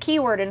use the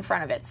keyword in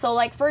front of it. So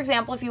like, for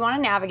example, if you want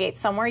to navigate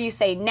somewhere, you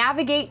say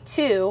navigate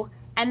to,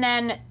 and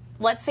then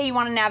let's say you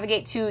want to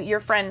navigate to your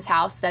friend's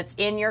house that's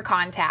in your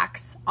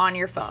contacts on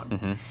your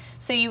phone.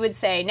 So you would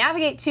say,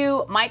 navigate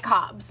to Mike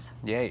Hobbs.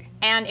 Yay.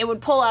 And it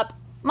would pull up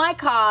Mike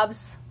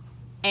Hobbs,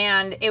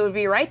 and it would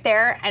be right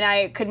there, and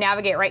I could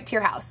navigate right to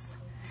your house.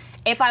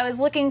 If I was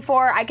looking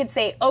for, I could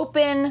say,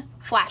 open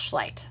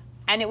flashlight,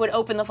 and it would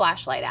open the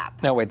flashlight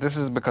app. Now, wait, this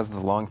is because of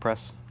the long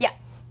press? Yeah.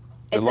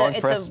 It's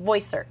a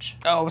voice search.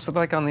 Oh, so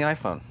like on the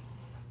iPhone.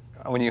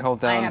 When you hold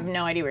down... I have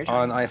no idea what you're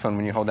talking about. On iPhone,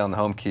 when you hold down the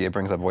home key, it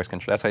brings up voice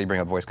control. That's how you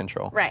bring up voice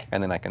control. Right.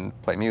 And then I can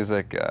play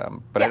music.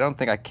 But I don't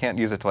think I can't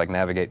use it to like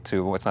navigate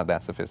to... Well, it's not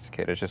that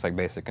sophisticated. It's just like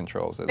basic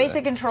controls.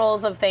 Basic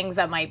controls of things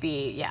that might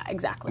be... Yeah,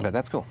 exactly. Okay,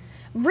 that's cool.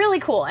 Really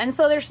cool. And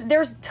so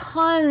there's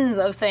tons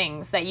of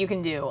things that you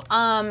can do.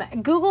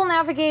 Google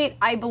Navigate,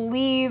 I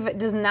believe,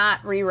 does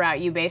not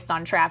reroute you based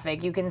on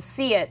traffic. You can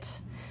see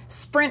it.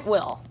 Sprint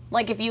will.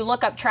 Like if you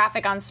look up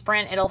traffic on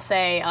Sprint, it'll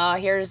say,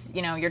 here's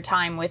your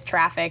time with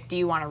traffic. Do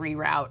you want to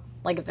reroute?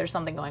 Like if there's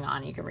something going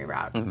on, you can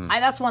reroute.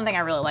 That's one thing I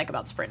really like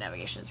about Sprint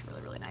navigation. It's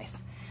really, really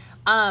nice.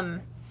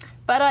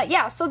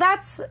 Yeah, so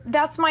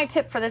that's my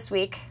tip for this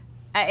week.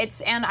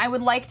 And I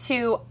would like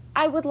to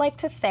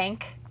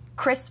thank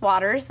Chris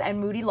Waters and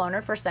Moody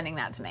Loner for sending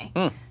that to me.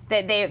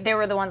 They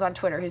were the ones on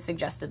Twitter who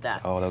suggested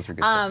that. Oh, those were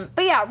good tips.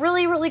 But yeah,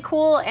 really, really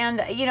cool. And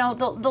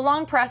the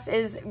long press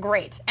is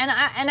great. And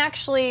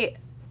actually,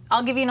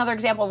 I'll give you another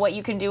example of what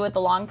you can do with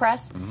the long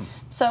press.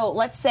 So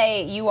let's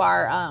say you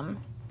are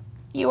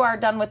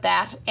done with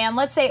that, and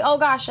let's say, oh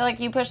gosh, like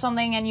you push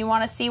something and you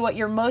want to see what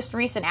your most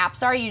recent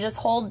apps are. You just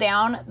hold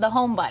down the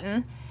home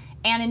button,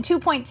 and in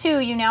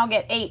 2.2 you now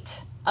get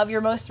 8 of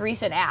your most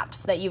recent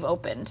apps that you've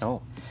opened.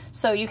 Oh.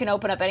 So you can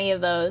open up any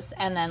of those,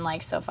 and then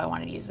so if I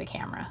wanted to use the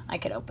camera, I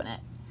could open it.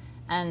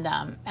 And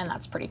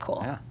that's pretty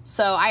cool. Yeah.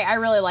 So I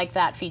really like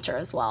that feature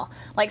as well.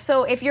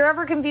 So if you're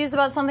ever confused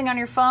about something on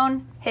your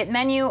phone, hit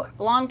menu,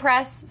 long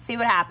press, see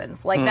what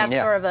happens. That's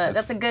sort of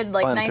that's a good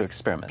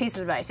nice piece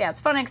of advice. Yeah,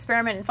 it's fun to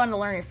experiment and fun to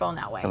learn your phone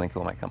that way. Something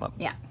cool might come up.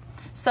 Yeah.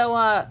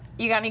 So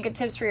you got any good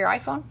tips for your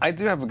iPhone? I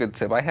do have a good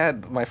tip.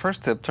 My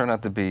first tip turned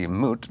out to be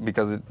moot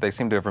because they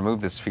seem to have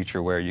removed this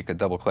feature where you could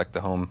double-click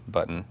the home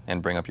button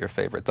and bring up your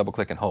favorite.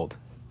 Double-click and hold,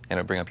 and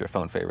it'll bring up your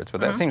phone favorites.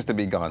 But that seems to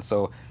be gone.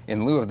 So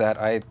in lieu of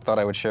that, I thought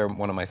I would share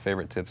one of my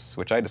favorite tips,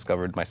 which I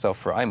discovered myself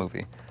for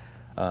iMovie.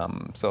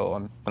 So I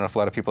don't know if a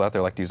lot of people out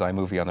there like to use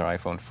iMovie on their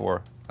iPhone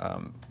 4,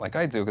 like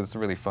I do, because it's a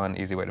really fun,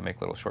 easy way to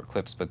make little short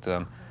clips. But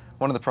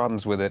one of the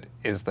problems with it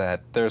is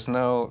that there's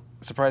no,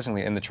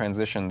 surprisingly, in the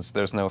transitions,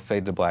 there's no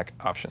fade to black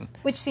option.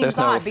 Which seems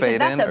odd, because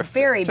that's a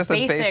very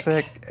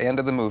basic end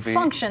of the movie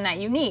function that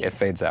you need. It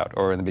fades out,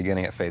 or in the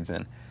beginning it fades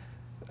in.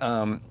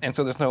 And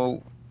so there's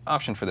no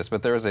option for this,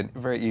 but there is a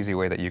very easy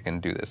way that you can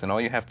do this. And all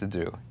you have to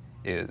do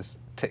is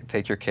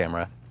take your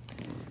camera,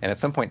 and at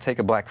some point take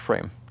a black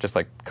frame. Just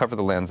like cover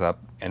the lens up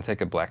and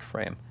take a black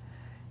frame.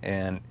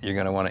 And you're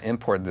going to want to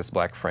import this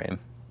black frame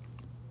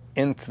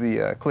into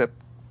the clip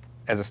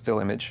as a still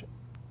image.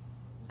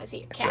 I see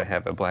your So I cat.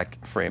 have a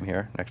black frame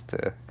here next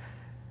to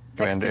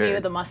Next to me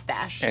with a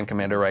mustache. and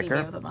Commander You can see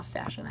Riker. me with a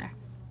mustache in there.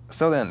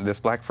 So then this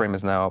black frame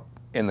is now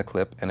in the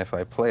clip, and if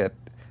I play it,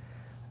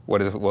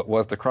 what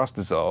was the cross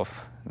dissolve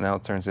now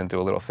turns into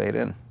a little fade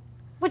in.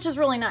 Which is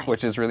really nice.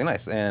 Which is really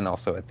nice. And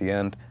also at the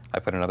end, I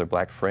put another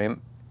black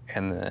frame,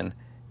 and then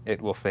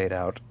it will fade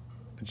out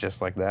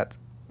just like that.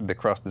 The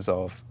cross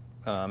dissolve.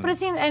 But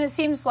it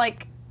seems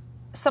like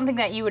something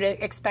that you would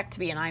expect to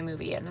be an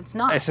iMovie, and it's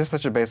not. It's just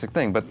such a basic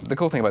thing. But the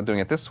cool thing about doing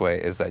it this way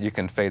is that you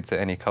can fade to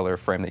any color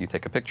frame that you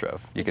take a picture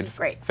of. You Which can is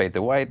great. fade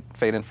to white,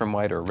 fade in from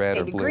white, or red,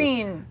 Fade or to blue,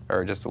 green,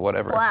 or just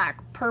whatever.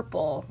 Black,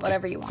 purple,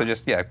 whatever you want. So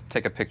just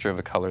take a picture of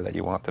a color that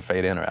you want to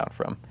fade in or out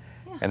from,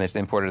 and then just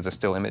import it as a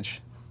still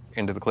image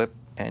into the clip,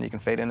 and you can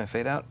fade in and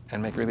fade out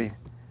and make really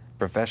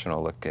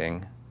professional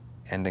looking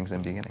endings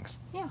and beginnings.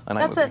 Yeah, on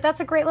that's iMovie.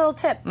 a great little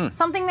tip.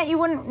 Something that you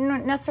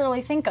wouldn't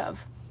necessarily think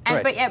of.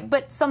 And, Right.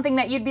 but something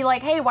that you'd be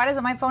like, hey, why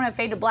doesn't my phone have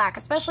fade to black?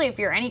 Especially if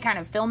you're any kind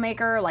of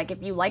filmmaker, like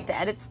if you like to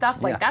edit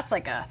stuff, like Yeah. that's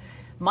like a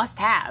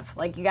must-have.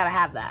 Like you got to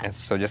have that. And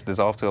so just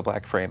dissolve to a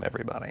black frame,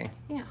 everybody.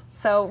 Yeah.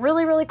 So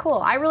really, really cool.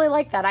 I really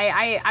like that.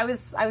 I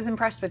was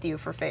impressed with you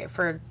for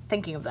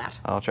thinking of that.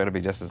 I'll try to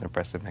be just as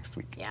impressive next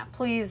week. Yeah.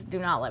 Please do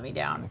not let me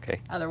down. Okay.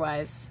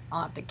 Otherwise,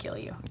 I'll have to kill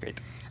you. Great.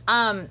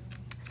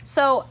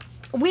 So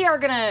we're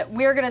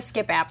gonna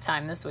skip app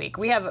time this week.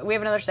 We have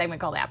another segment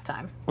called app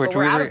time. But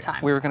we're out of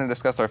time. We were going to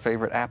discuss our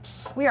favorite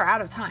apps. We are out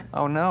of time.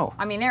 Oh no,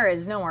 I mean, there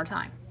is no more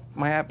time.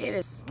 my app. It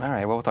is. All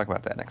right, well we'll talk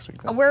about that next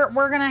week. Then. We're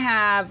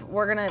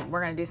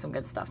gonna do some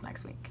good stuff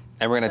next week.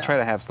 And we're going to So- try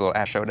to have a little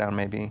app showdown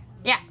maybe.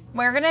 Yeah,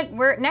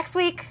 next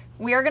week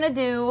we are gonna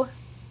do.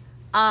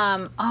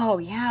 Oh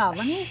yeah,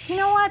 you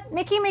know what?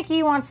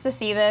 Mickey wants to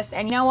see this,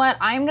 and you know what?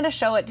 I'm gonna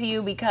show it to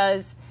you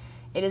because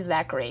it is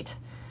that great.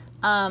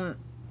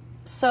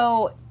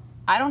 So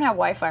I don't have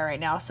Wi-Fi right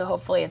now, so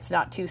hopefully it's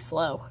not too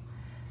slow.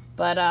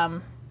 But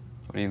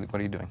What are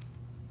you doing?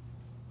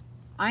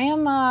 I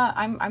am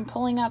I'm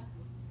pulling up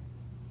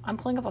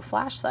a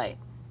Flash site.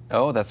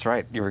 Oh, that's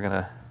right. You were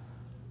gonna.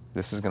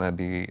 This is gonna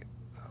be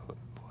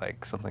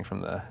like something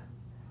from the.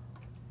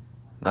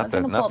 I was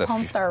gonna pull up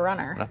Homestar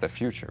Runner. Not the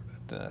future,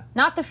 but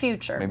Not the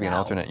future. maybe an no.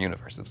 alternate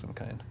universe of some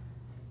kind.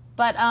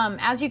 But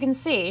as you can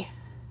see,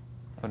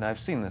 Oh, no, I've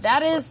seen this. that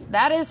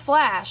before. is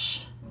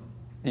Flash.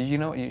 You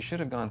know, you should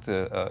have gone to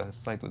a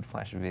site with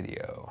Flash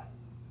video.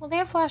 Well, they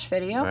have Flash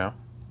video. Well,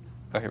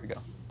 oh, here we go.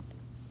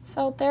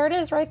 So there it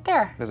is right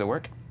there. Does it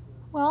work?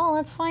 Well,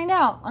 let's find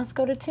out. Let's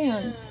go to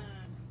Tunes.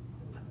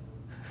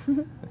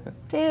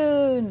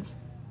 Tunes.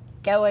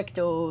 Go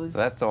Ectos.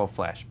 That's all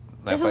Flash.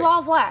 This is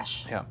all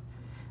Flash. Yeah.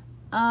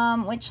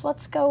 Which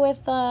let's go with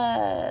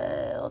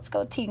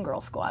Teen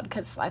Girl Squad,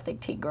 because I think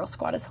Teen Girl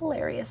Squad is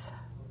hilarious.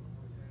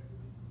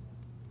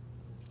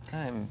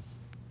 I'm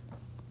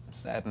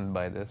saddened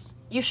by this.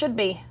 You should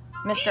be,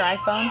 Mr.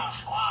 iPhone.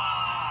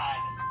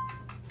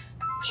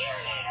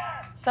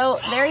 So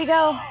there you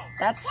go.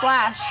 That's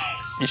Flash.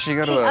 You should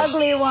go to The a.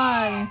 ugly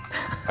one.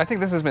 I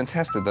think this has been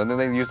tested, though. Did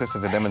they use this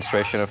as a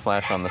demonstration of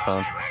Flash on the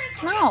phone?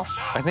 No,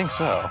 I think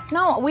so.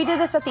 no, we did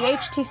this at the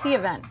HTC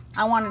event.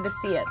 I wanted to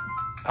see it.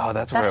 Oh,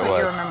 that's That's where it what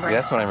you're was. remembering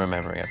That's it what I'm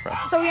remembering it from.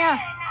 So yeah,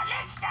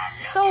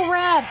 so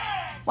rad.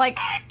 Like,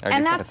 you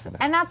and put that's it in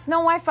and that's no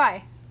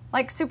Wi-Fi.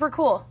 Like super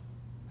cool.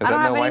 Is I don't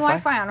that have no any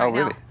Wi-Fi? Wi-Fi on Oh, right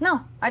really? now.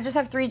 No, I just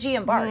have 3G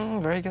and bars.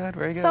 Very good,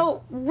 very good.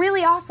 So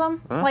really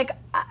awesome. Like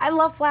I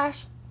love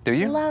Flash. do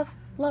you? Love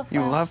Flash.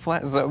 You love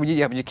Flash? So,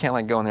 yeah, but you can't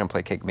like go in there and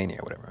play Cake Mania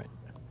or whatever, right?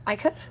 I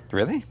could.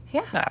 Really?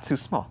 Yeah. Nah, it's too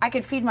small. I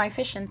could feed my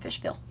fish in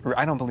Fishville.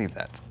 I don't believe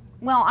that.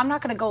 Well, I'm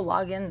not gonna go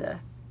log into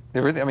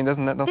Really? I mean,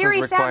 doesn't that don't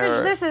Theory those require?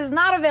 Savage. This is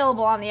not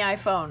available on the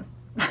iPhone.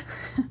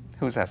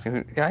 Who's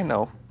asking? Yeah, I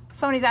know.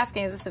 Somebody's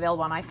asking, is this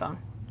available on iPhone?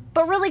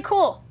 But really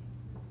cool.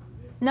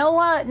 No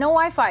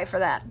Wi-Fi for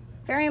that.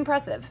 Very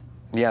impressive.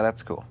 Yeah,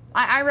 that's cool.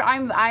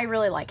 I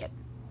really like it.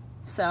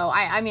 So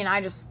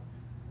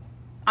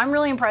I'm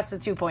really impressed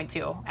with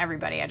 2.2.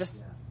 Everybody, I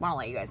just want to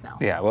let you guys know.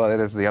 Yeah, well, it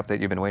is the update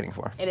you've been waiting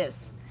for. It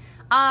is.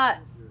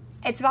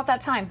 It's about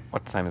that time.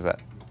 What time is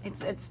that?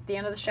 It's the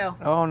end of the show.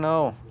 Oh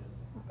no,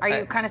 Are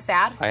you kind of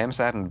sad? I am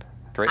saddened.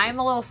 Great. I'm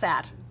a little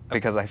sad.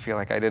 Because I feel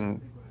like I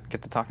didn't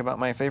get to talk about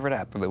my favorite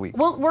app of the week.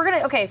 Well,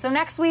 okay, so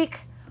next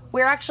week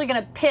we're actually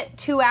going to pit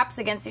two apps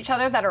against each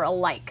other that are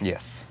alike.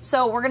 Yes.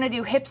 So we're going to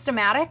do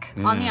Hipstamatic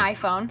on the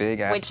iPhone, Big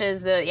app. which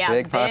is the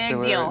Big big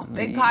popular- deal,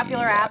 big the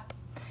popular app. app,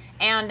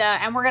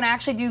 and we're going to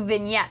actually do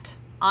Vignette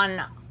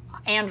on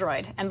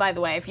Android. And by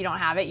the way, if you don't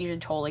have it, you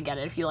should totally get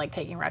it if you like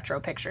taking retro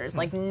pictures.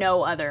 Like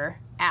no other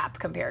app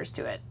compares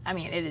to it. I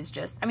mean, it is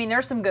just. I mean,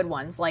 there's some good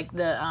ones like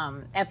the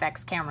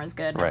FX camera is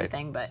good and Right.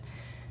 everything, but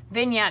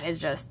Vignette is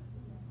just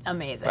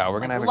amazing. Wow, we're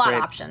gonna have a a lot great-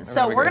 of options. we're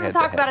So gonna we're go going to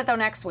talk head-to-head. about it though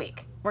next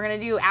week. We're going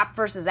to do app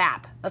versus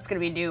app. That's going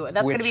to be new.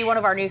 That's going to be Which- one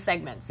of our new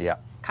segments. Yeah.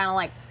 Kind of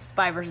like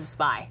spy versus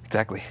spy.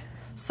 Exactly.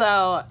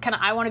 So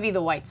I want to be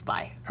the white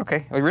spy.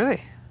 Okay. Oh,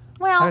 really?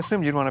 Well, I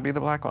assumed you'd want to be the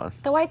black one.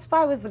 the white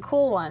spy was the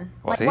cool one.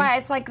 Well, Like, see? why?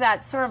 It's like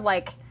that sort of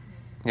like.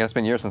 Yeah, it's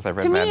been years since I've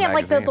read To Mad me, like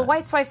Magazine. the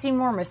white spy seemed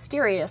more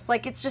mysterious.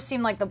 Like it just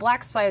seemed like the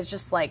black spy is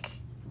just like.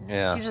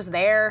 Yeah. He's just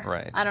there.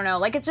 Right. I don't know.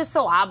 Like it's just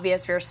so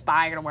obvious if you're a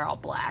spy, you're gonna wear all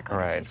black. Like,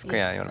 Right. He's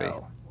Yeah, just you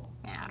wanna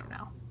Yeah, I don't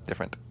know.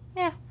 Different.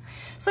 Yeah.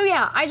 So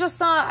yeah, I just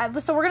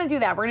thought. So we're gonna do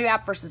that. We're gonna do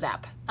app versus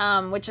app,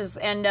 which is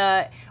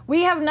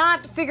we have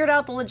not figured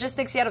out the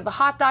logistics yet of the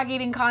hot dog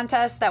eating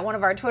contest that one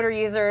of our Twitter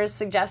users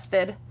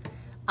suggested.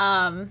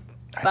 I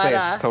say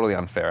it's totally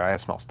unfair. I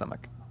have a small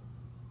stomach.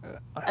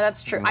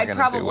 That's true. I'm not I'd gonna do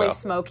probably well.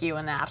 smoke you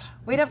in that.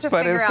 We'd have to But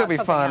figure it'll out still be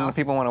something fun. else.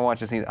 People want to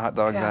watch us eat hot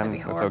dogs, God, it'd then be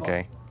it's horrible.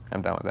 okay.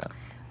 I'm done with that.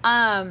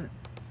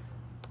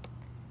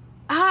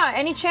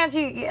 Any chance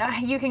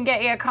you can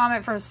get a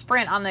comment from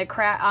Sprint on their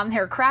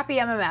crappy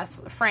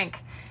MMS,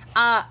 Frank?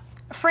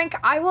 Frank,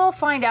 I will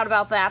find out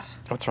about that.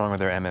 What's wrong with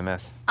their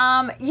MMS?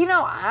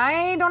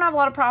 I don't have a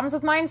lot of problems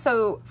with mine,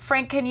 so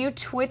Frank, can you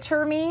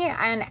Twitter me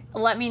and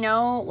let me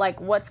know like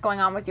what's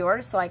going on with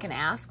yours so I can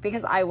ask,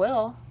 because I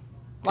will.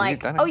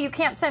 Like, you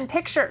can't send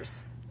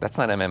pictures. That's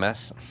not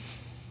MMS.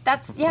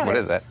 That's What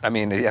is that? I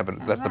mean, yeah,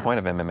 but that's the point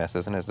of MMS. MMS,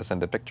 isn't it? Is to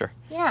send a picture.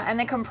 Yeah, and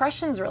the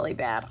compression's really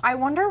bad. I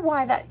wonder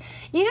why that.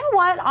 You know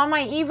what? On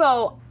my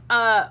EVO,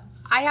 I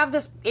have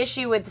this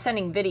issue with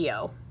sending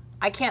video.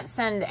 I can't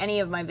send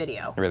any of my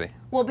video. Really?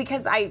 Well,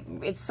 because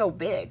it's so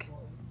big,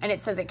 and it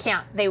says they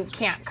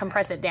can't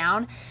compress it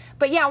down.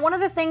 But yeah, one of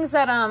the things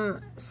that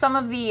some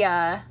of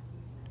the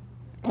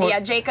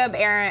Jacob,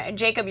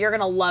 you're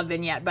gonna love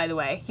Vignette, by the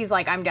way. He's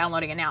like, I'm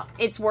downloading it now.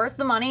 It's worth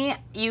the money.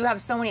 You have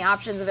so many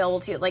options available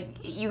to you. Like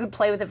you could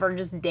play with it for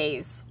just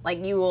days. Like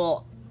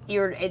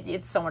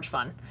it's so much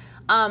fun.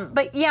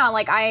 But yeah,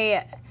 like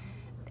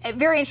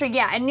very interesting.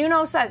 Yeah, and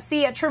Nuno says,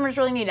 see, a trimmer's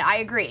really needed. I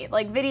agree.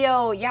 Like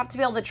video, you have to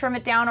be able to trim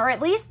it down, or at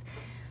least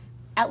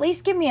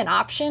give me an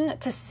option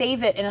to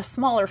save it in a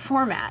smaller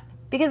format.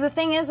 Because the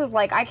thing is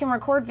like I can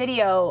record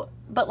video,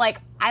 but like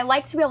I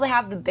like to be able to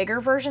have the bigger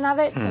version of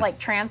it to like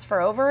transfer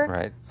over.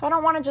 Right. So I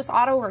don't want to just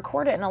auto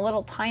record it in a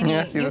little tiny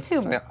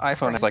YouTube. The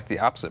iPhone has like the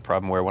opposite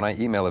problem, where when I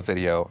email a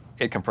video,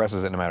 it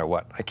compresses it no matter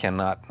what. I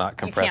cannot not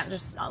compress. can't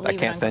just leave I it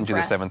can't send you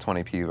the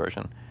uncompressed. 720p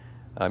version.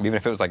 Even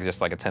if it was like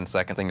just like a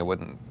 10-second thing, it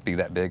wouldn't be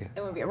that big.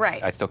 It would be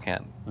right. I still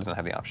can't. It doesn't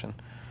have the option.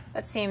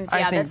 That seems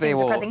I think that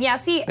seems depressing. Yeah,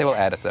 see, they will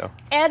add it though.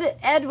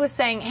 Ed was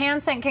saying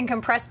HandSend can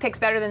compress pics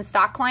better than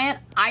stock client.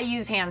 I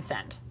use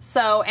HandSend.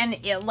 So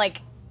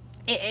HandSend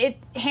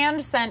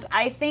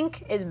I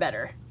think is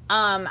better.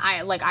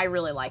 I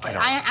really like it.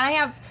 I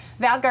have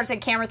Vasgard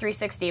said Camera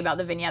 360 about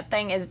the Vignette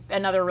thing is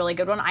another really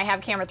good one. I have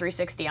Camera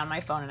 360 on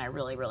my phone and I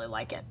really, really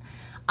like it.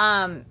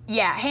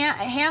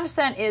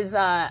 HandSend is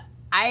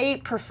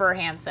I prefer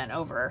HandSend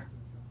over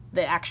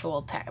the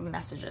actual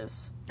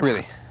messages.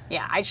 Really?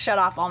 Yeah, I shut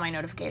off all my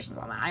notifications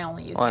on that. I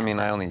only use. Well, I mean, HandSend.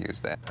 I only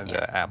use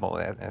the Apple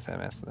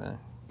SMS, the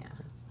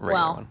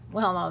regular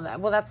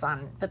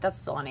one. That's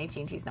still on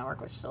AT&T's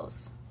network, which still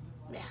is.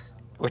 Yeah.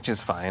 Which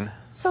is fine.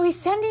 So he's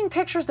sending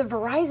pictures to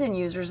Verizon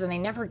users and they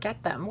never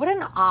get them. What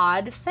an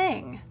odd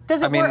thing.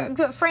 Does it work,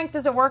 Frank?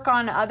 Does it work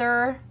on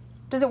other?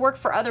 Does it work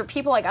for other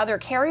people, like other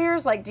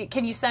carriers? Like,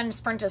 can you send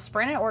Sprint to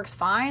Sprint? It works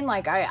fine.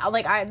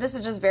 This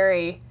is just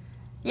very.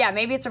 Yeah,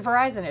 maybe it's a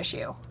Verizon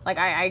issue. Like,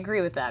 I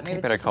agree with that. Maybe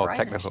You better it's just call a Verizon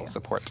technical issue.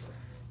 support.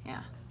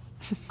 Yeah.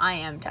 I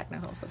am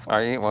technical support.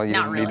 Are you? Well, you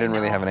didn't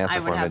really have an answer I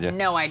for would him, have did you?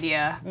 no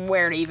idea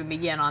where to even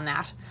begin on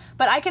that.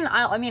 But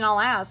I'll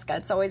ask.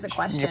 It's always a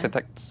question. You get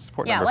the tech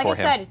support Yeah, number like for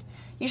I him. said,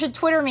 you should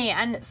Twitter me.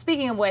 And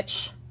speaking of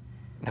which,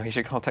 No, he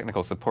should call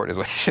technical support is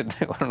what he should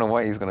do. I don't know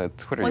why he's going to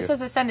Twitter well, it you. says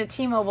to send to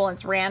T-Mobile and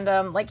it's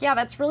random. Like, yeah,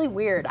 that's really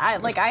weird.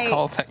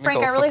 Call technical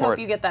Frank, I really hope support,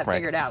 you get that Frank.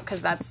 figured out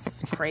because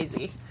that's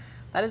crazy.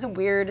 That is a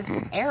weird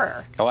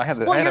error. Oh, I had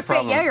a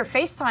problem. Your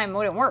FaceTime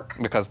wouldn't work.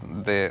 Because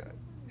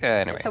anyway.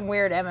 It's some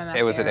weird MMS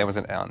It was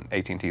error. on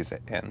AT&T's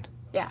end.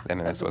 Yeah, The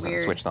that's MMS wasn't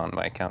weird. switched on.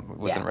 My account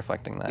wasn't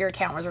reflecting that. Your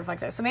account was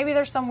reflecting that. So maybe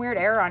there's some weird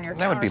error on your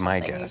account. That would be or my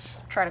something. guess.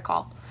 You try to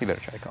call. You better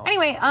try to call.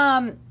 Anyway,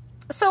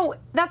 so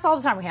that's all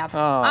the time we have. Oh.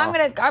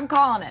 I'm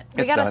calling it.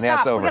 We It's gotta done. Yeah, stop.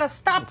 it's over. We gotta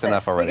stop It's this.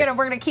 enough already. We're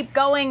gonna keep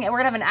going, and we're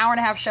gonna have an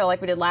hour-and-a-half show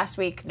like we did last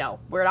week. No,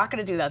 we're not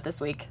gonna do that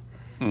this week.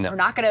 No. We're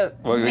not gonna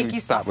make you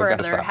stop. suffer We've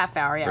gotta another stop. half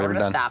hour. Yeah, We're we're gonna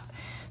done. stop.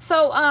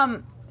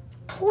 So,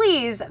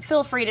 please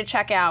feel free to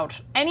check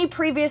out any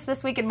previous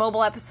This Week in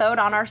Mobile episode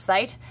on our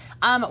site.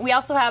 We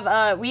also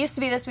have, we used to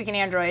be This Week in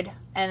Android,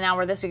 and now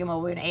we're This Week in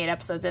Mobile. We're 8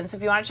 episodes in. So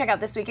if you want to check out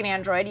This Week in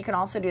Android, you can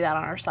also do that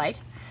on our site.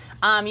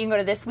 You can go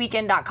to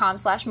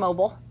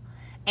thisweekend.com/mobile.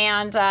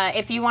 And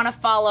if you want to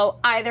follow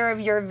either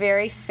of your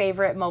very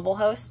favorite mobile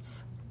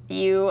hosts,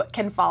 you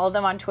can follow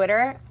them on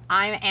Twitter.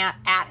 I'm at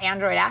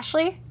Android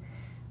Ashley.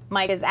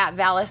 Mike is at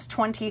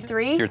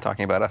Valis23. You're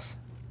talking about us.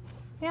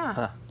 Yeah.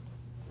 Huh.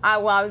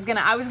 Well, I was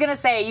gonna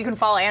say you can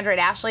follow Android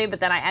Ashley,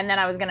 but then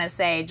I was gonna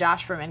say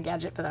Josh from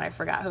Engadget, but then I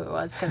forgot who it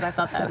was because I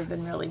thought that would have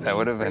been really mean That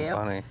would have for been you.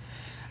 funny.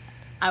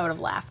 I would have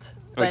laughed,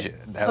 Would but you-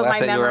 but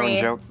laughed at your own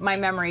joke? my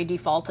memory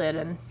defaulted,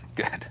 and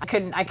Good. I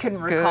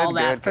couldn't recall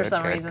that for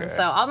some reason.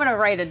 So I'm gonna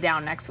write it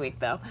down next week,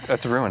 though.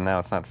 That's ruined now.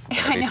 It's not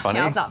I know, funny.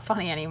 Yeah, it's not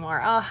funny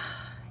anymore. Oh,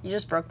 you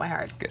just broke my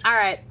heart. Good. All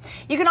right.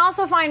 You can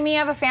also find me. I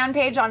have a fan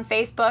page on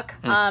Facebook,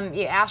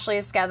 Ashley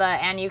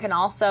Esqueda, and you can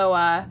also.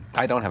 I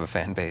don't have a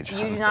fan page.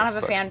 You do not have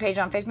a fan page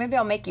on Facebook. Maybe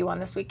I'll make you one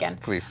this weekend.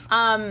 Please.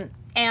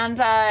 And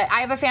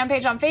I have a fan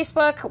page on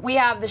Facebook. We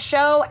have the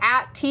show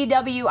at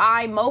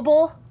TWI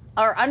Mobile.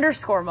 Or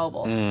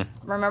 _mobile.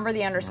 Remember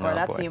the underscore.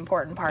 That's the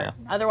important part. Yeah.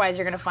 Otherwise,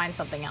 you're going to find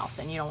something else,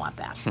 and you don't want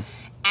that.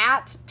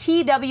 At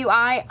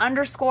TWI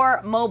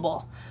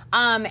 _mobile.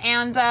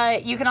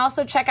 And you can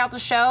also check out the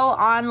show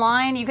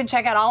online. You can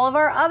check out all of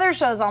our other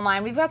shows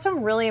online. We've got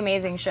some really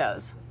amazing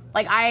shows.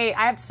 Like, I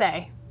have to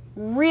say,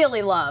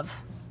 really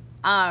love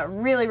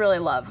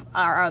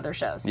our other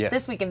shows. Yes.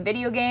 This Week in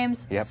Video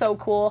Games, so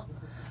cool.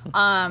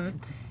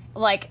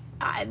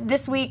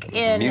 This Week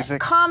in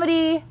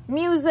Comedy,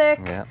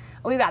 music. Yep.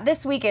 We've got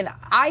This Week in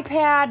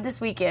iPad,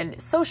 This Week in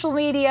social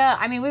media.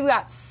 I mean, we've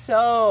got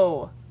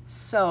so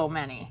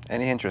many.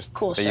 Any interest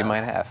cool that shows you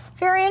might have.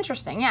 Very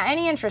interesting. Yeah,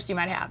 any interest you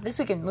might have. This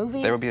Week in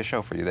Movies. There will be a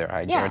show for you there.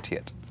 I guarantee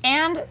it.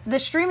 And the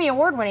Streamy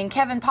Award-winning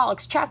Kevin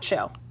Pollak's Chat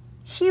Show.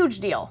 Huge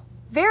deal.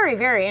 Very,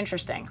 very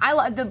interesting. I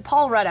love the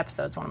Paul Rudd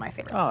episode's one of my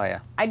favorites. Oh, yeah.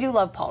 I do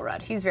love Paul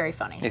Rudd. He's very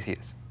funny. Yes, he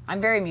is. I'm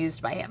very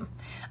amused by him.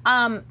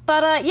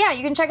 Yeah,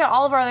 you can check out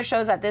all of our other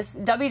shows at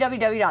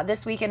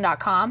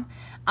www.thisweekend.com.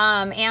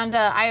 And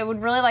I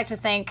would really like to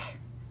thank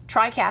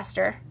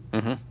TriCaster,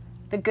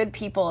 the good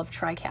people of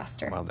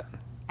TriCaster. Well done.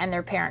 And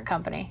their parent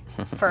company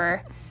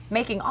for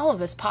making all of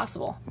this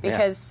possible.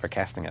 Because for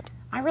casting it.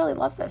 I really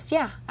love this.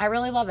 Yeah, I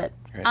really love it.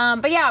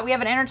 But yeah, we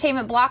have an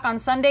entertainment block on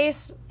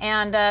Sundays,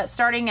 and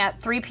starting at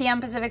 3 p.m.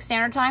 Pacific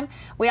Standard Time.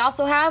 We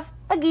also have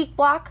a geek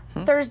block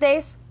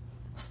Thursdays.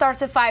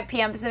 Starts at 5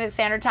 p.m. Pacific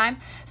Standard Time.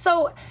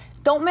 So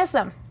don't miss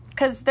them,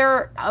 because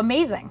they're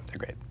amazing. They're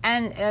great.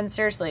 And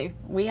seriously,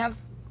 we have...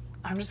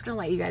 I'm just going to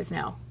let you guys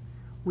know,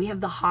 we have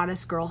the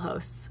hottest girl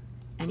hosts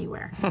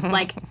anywhere.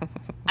 Like,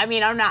 I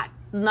mean, I'm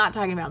not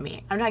talking about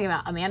me. I'm talking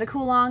about Amanda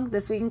Coulong,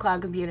 This Week in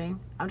Cloud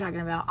Computing. I'm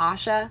talking about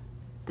Asha,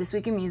 This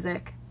Week in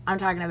Music. I'm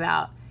talking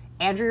about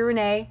Andrea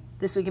Renee,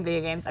 This Week in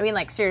Video Games. I mean,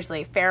 like,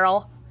 seriously,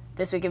 Farrell,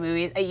 This Week in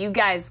Movies. You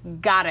guys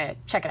got to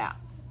check it out.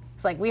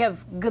 It's like, we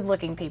have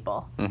good-looking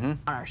people on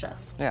our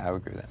shows. Yeah, I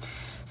would agree with that.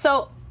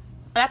 So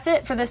that's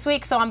it for this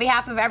week. So on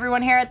behalf of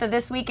everyone here at the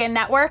This Weekend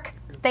Network,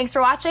 thanks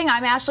for watching.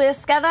 I'm Ashley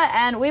Esqueda,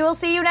 and we will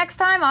see you next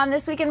time on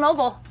This Week in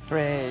Mobile.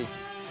 Hooray.